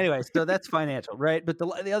control. right. Anyway, so that's financial, right? But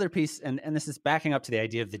the other piece, and this is backing up to the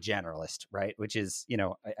idea of the generalist, right? Which is,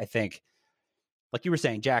 I think, like you were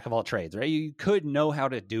saying, jack of all trades, right? You could know how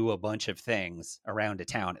to do a bunch of things around a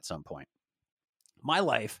town at some point. My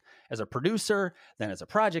life as a producer, then as a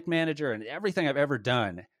project manager, and everything I've ever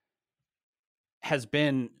done has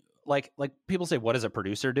been like people say, what does a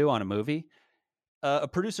producer do on a movie? A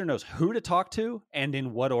producer knows who to talk to and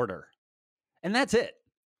in what order. And that's it.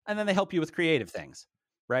 And then they help you with creative things,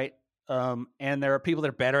 right? And there are people that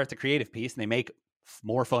are better at the creative piece and they make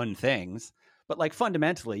more fun things. But like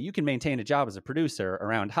fundamentally, you can maintain a job as a producer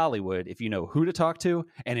around Hollywood if you know who to talk to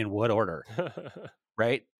and in what order,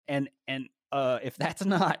 right? And if that's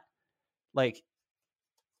not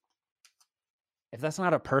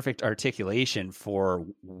a perfect articulation for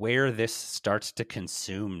where this starts to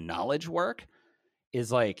consume knowledge work, is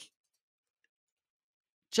like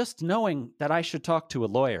just knowing that I should talk to a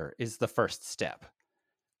lawyer is the first step,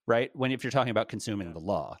 right? If you're talking about consuming the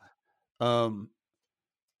law.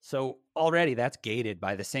 So already that's gated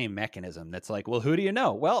by the same mechanism. That's like, well, who do you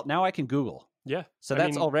know? Well, now I can Google. Yeah. So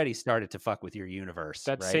that's already started to fuck with your universe.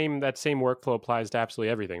 That right? same workflow applies to absolutely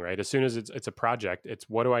everything, right? As soon as it's a project, it's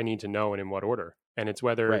what do I need to know and in what order? And it's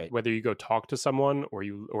whether you go talk to someone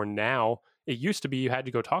or now it used to be you had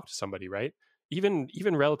to go talk to somebody, right?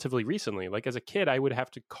 Even relatively recently, like as a kid, I would have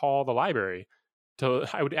to call the library.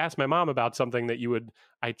 I would ask my mom about something that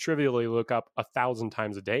I trivially look up 1,000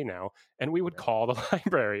 times a day now, and we would call the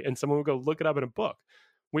library, and someone would go look it up in a book,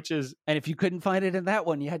 which is. And if you couldn't find it in that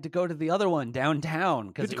one, you had to go to the other one downtown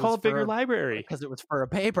because call a bigger library because it was for a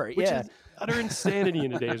paper. Which is utter insanity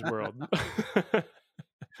in today's world.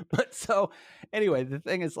 But so anyway, the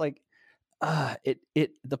thing is like,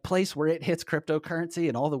 the place where it hits cryptocurrency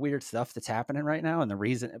and all the weird stuff that's happening right now, and the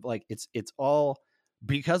reason like it's all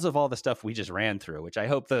because of all the stuff we just ran through, which I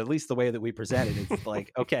hope that at least the way that we presented it's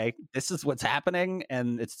like, okay, this is what's happening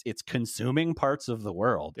and it's consuming parts of the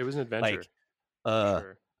world. It was an adventure.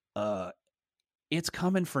 Like, it's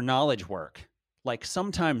coming for knowledge work like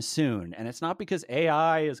sometime soon. And it's not because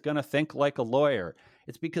AI is going to think like a lawyer.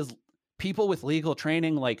 It's because people with legal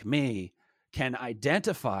training like me can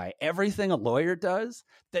identify everything a lawyer does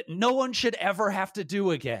that no one should ever have to do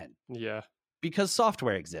again. Yeah. Because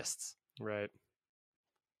software exists. Right.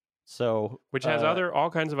 So, which has all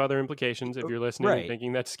kinds of other implications. If you're listening and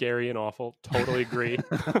thinking that's scary and awful, totally agree.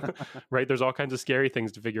 Right? There's all kinds of scary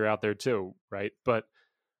things to figure out there too, right? But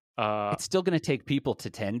it's still going to take people to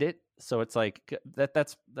tend it. So it's like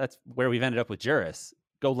that's where we've ended up with Juris.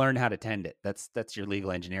 Go learn how to tend it. That's your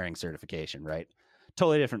legal engineering certification, right?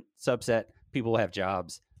 Totally different subset. People will have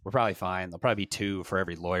jobs. We're probably fine. There'll probably be 2 for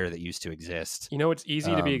every lawyer that used to exist. It's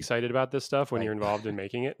easy to be excited about this stuff when you're involved in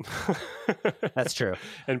making it. That's true.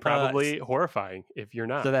 And probably horrifying if you're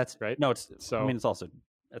not. So that's right. No, it's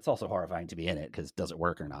also horrifying to be in it because does it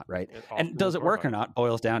work or not, right? And does it work or not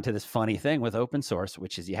boils down to this funny thing with open source,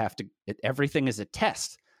 which is everything is a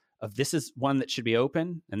test of this is one that should be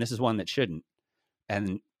open and this is one that shouldn't.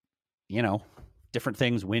 And, different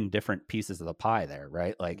things win different pieces of the pie there,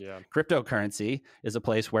 right? Like cryptocurrency is a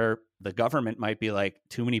place where the government might be like,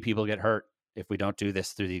 too many people get hurt if we don't do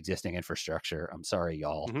this through the existing infrastructure. I'm sorry,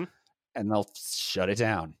 y'all. Mm-hmm. And they'll shut it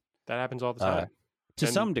down. That happens all the time. To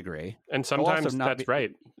some degree. And sometimes that's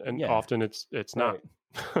right. And often it's not.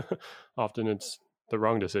 Often it's the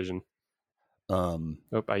wrong decision.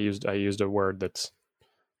 I used a word that's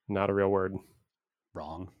not a real word.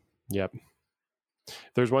 Wrong. Yep.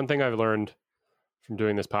 There's one thing I've learned from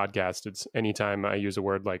doing this podcast. It's anytime I use a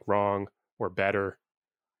word like wrong or better,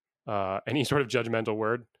 any sort of judgmental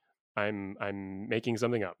word, I'm making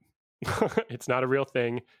something up. It's not a real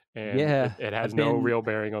thing, and it has no real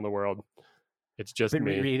bearing on the world. It's just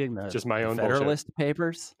me reading just my own Federalist bullshit.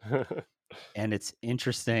 Papers, and it's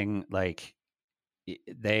interesting. Like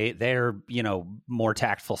they're more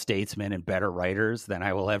tactful statesmen and better writers than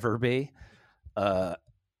I will ever be.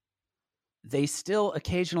 They still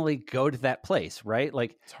occasionally go to that place, right?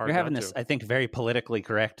 Like you're having this, I think, very politically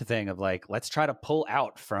correct thing of like, let's try to pull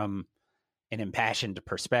out from an impassioned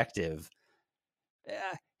perspective.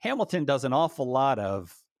 Hamilton does an awful lot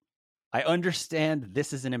of, I understand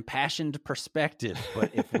this is an impassioned perspective, but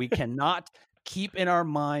if we cannot keep in our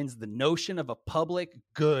minds the notion of a public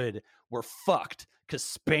good, we're fucked because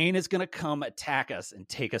Spain is going to come attack us and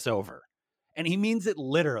take us over. And he means it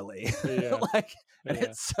literally. Yeah. And Yeah.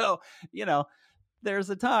 it's so, there's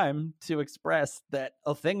a time to express that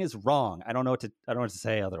a thing is wrong. I don't know what to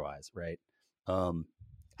say otherwise, right?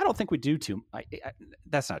 I don't think we do too.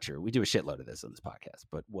 That's not true. We do a shitload of this on this podcast,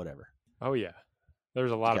 but whatever. Oh yeah,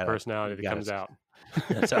 there's a lot gotta- of personality you that comes gotta-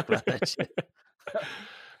 out. Talk about that shit.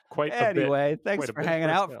 Quite a bit. Anyway, thanks quite a for bit of hanging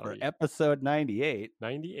out for personality. episode 98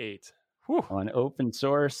 98. Whew. on open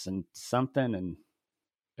source and something and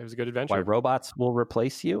It was a good adventure. why robots will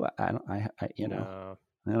replace you. I don't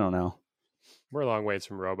know We're a long ways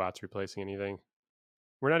from robots replacing anything.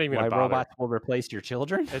 We're not even why going to bother. robots will replace your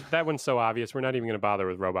children. That one's so obvious. We're not even going to bother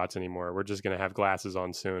with robots anymore. We're just going to have glasses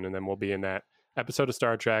on soon, and then we'll be in that episode of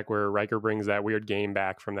Star Trek where Riker brings that weird game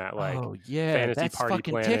back from that Oh yeah, fantasy that's party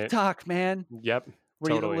fucking planet. TikTok, man. Yep. Where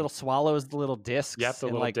Totally. the little swallows, the little discs, Yep, the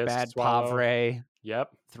and little like disc bad swallow. Pavre Yep.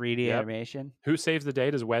 3D Yep. animation. Who saves the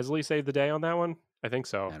day? Does Wesley save the day on that one? I think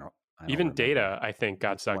so. I don't Even remember. Data, I think,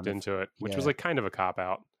 got Which one sucked of- into it, which was yeah. like kind of a cop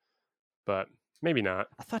out, but maybe not.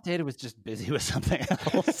 I thought Data was just busy with something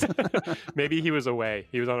else. Maybe he was away.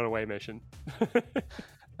 He was on an away mission.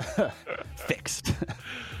 Fixed.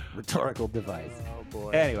 Rhetorical device. Oh boy.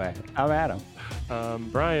 Anyway, I'm Adam.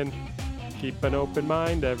 Brian, keep an open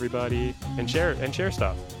mind, everybody, and share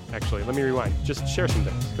stuff. Actually, let me rewind. Just share some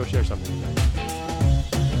things. Go share something today.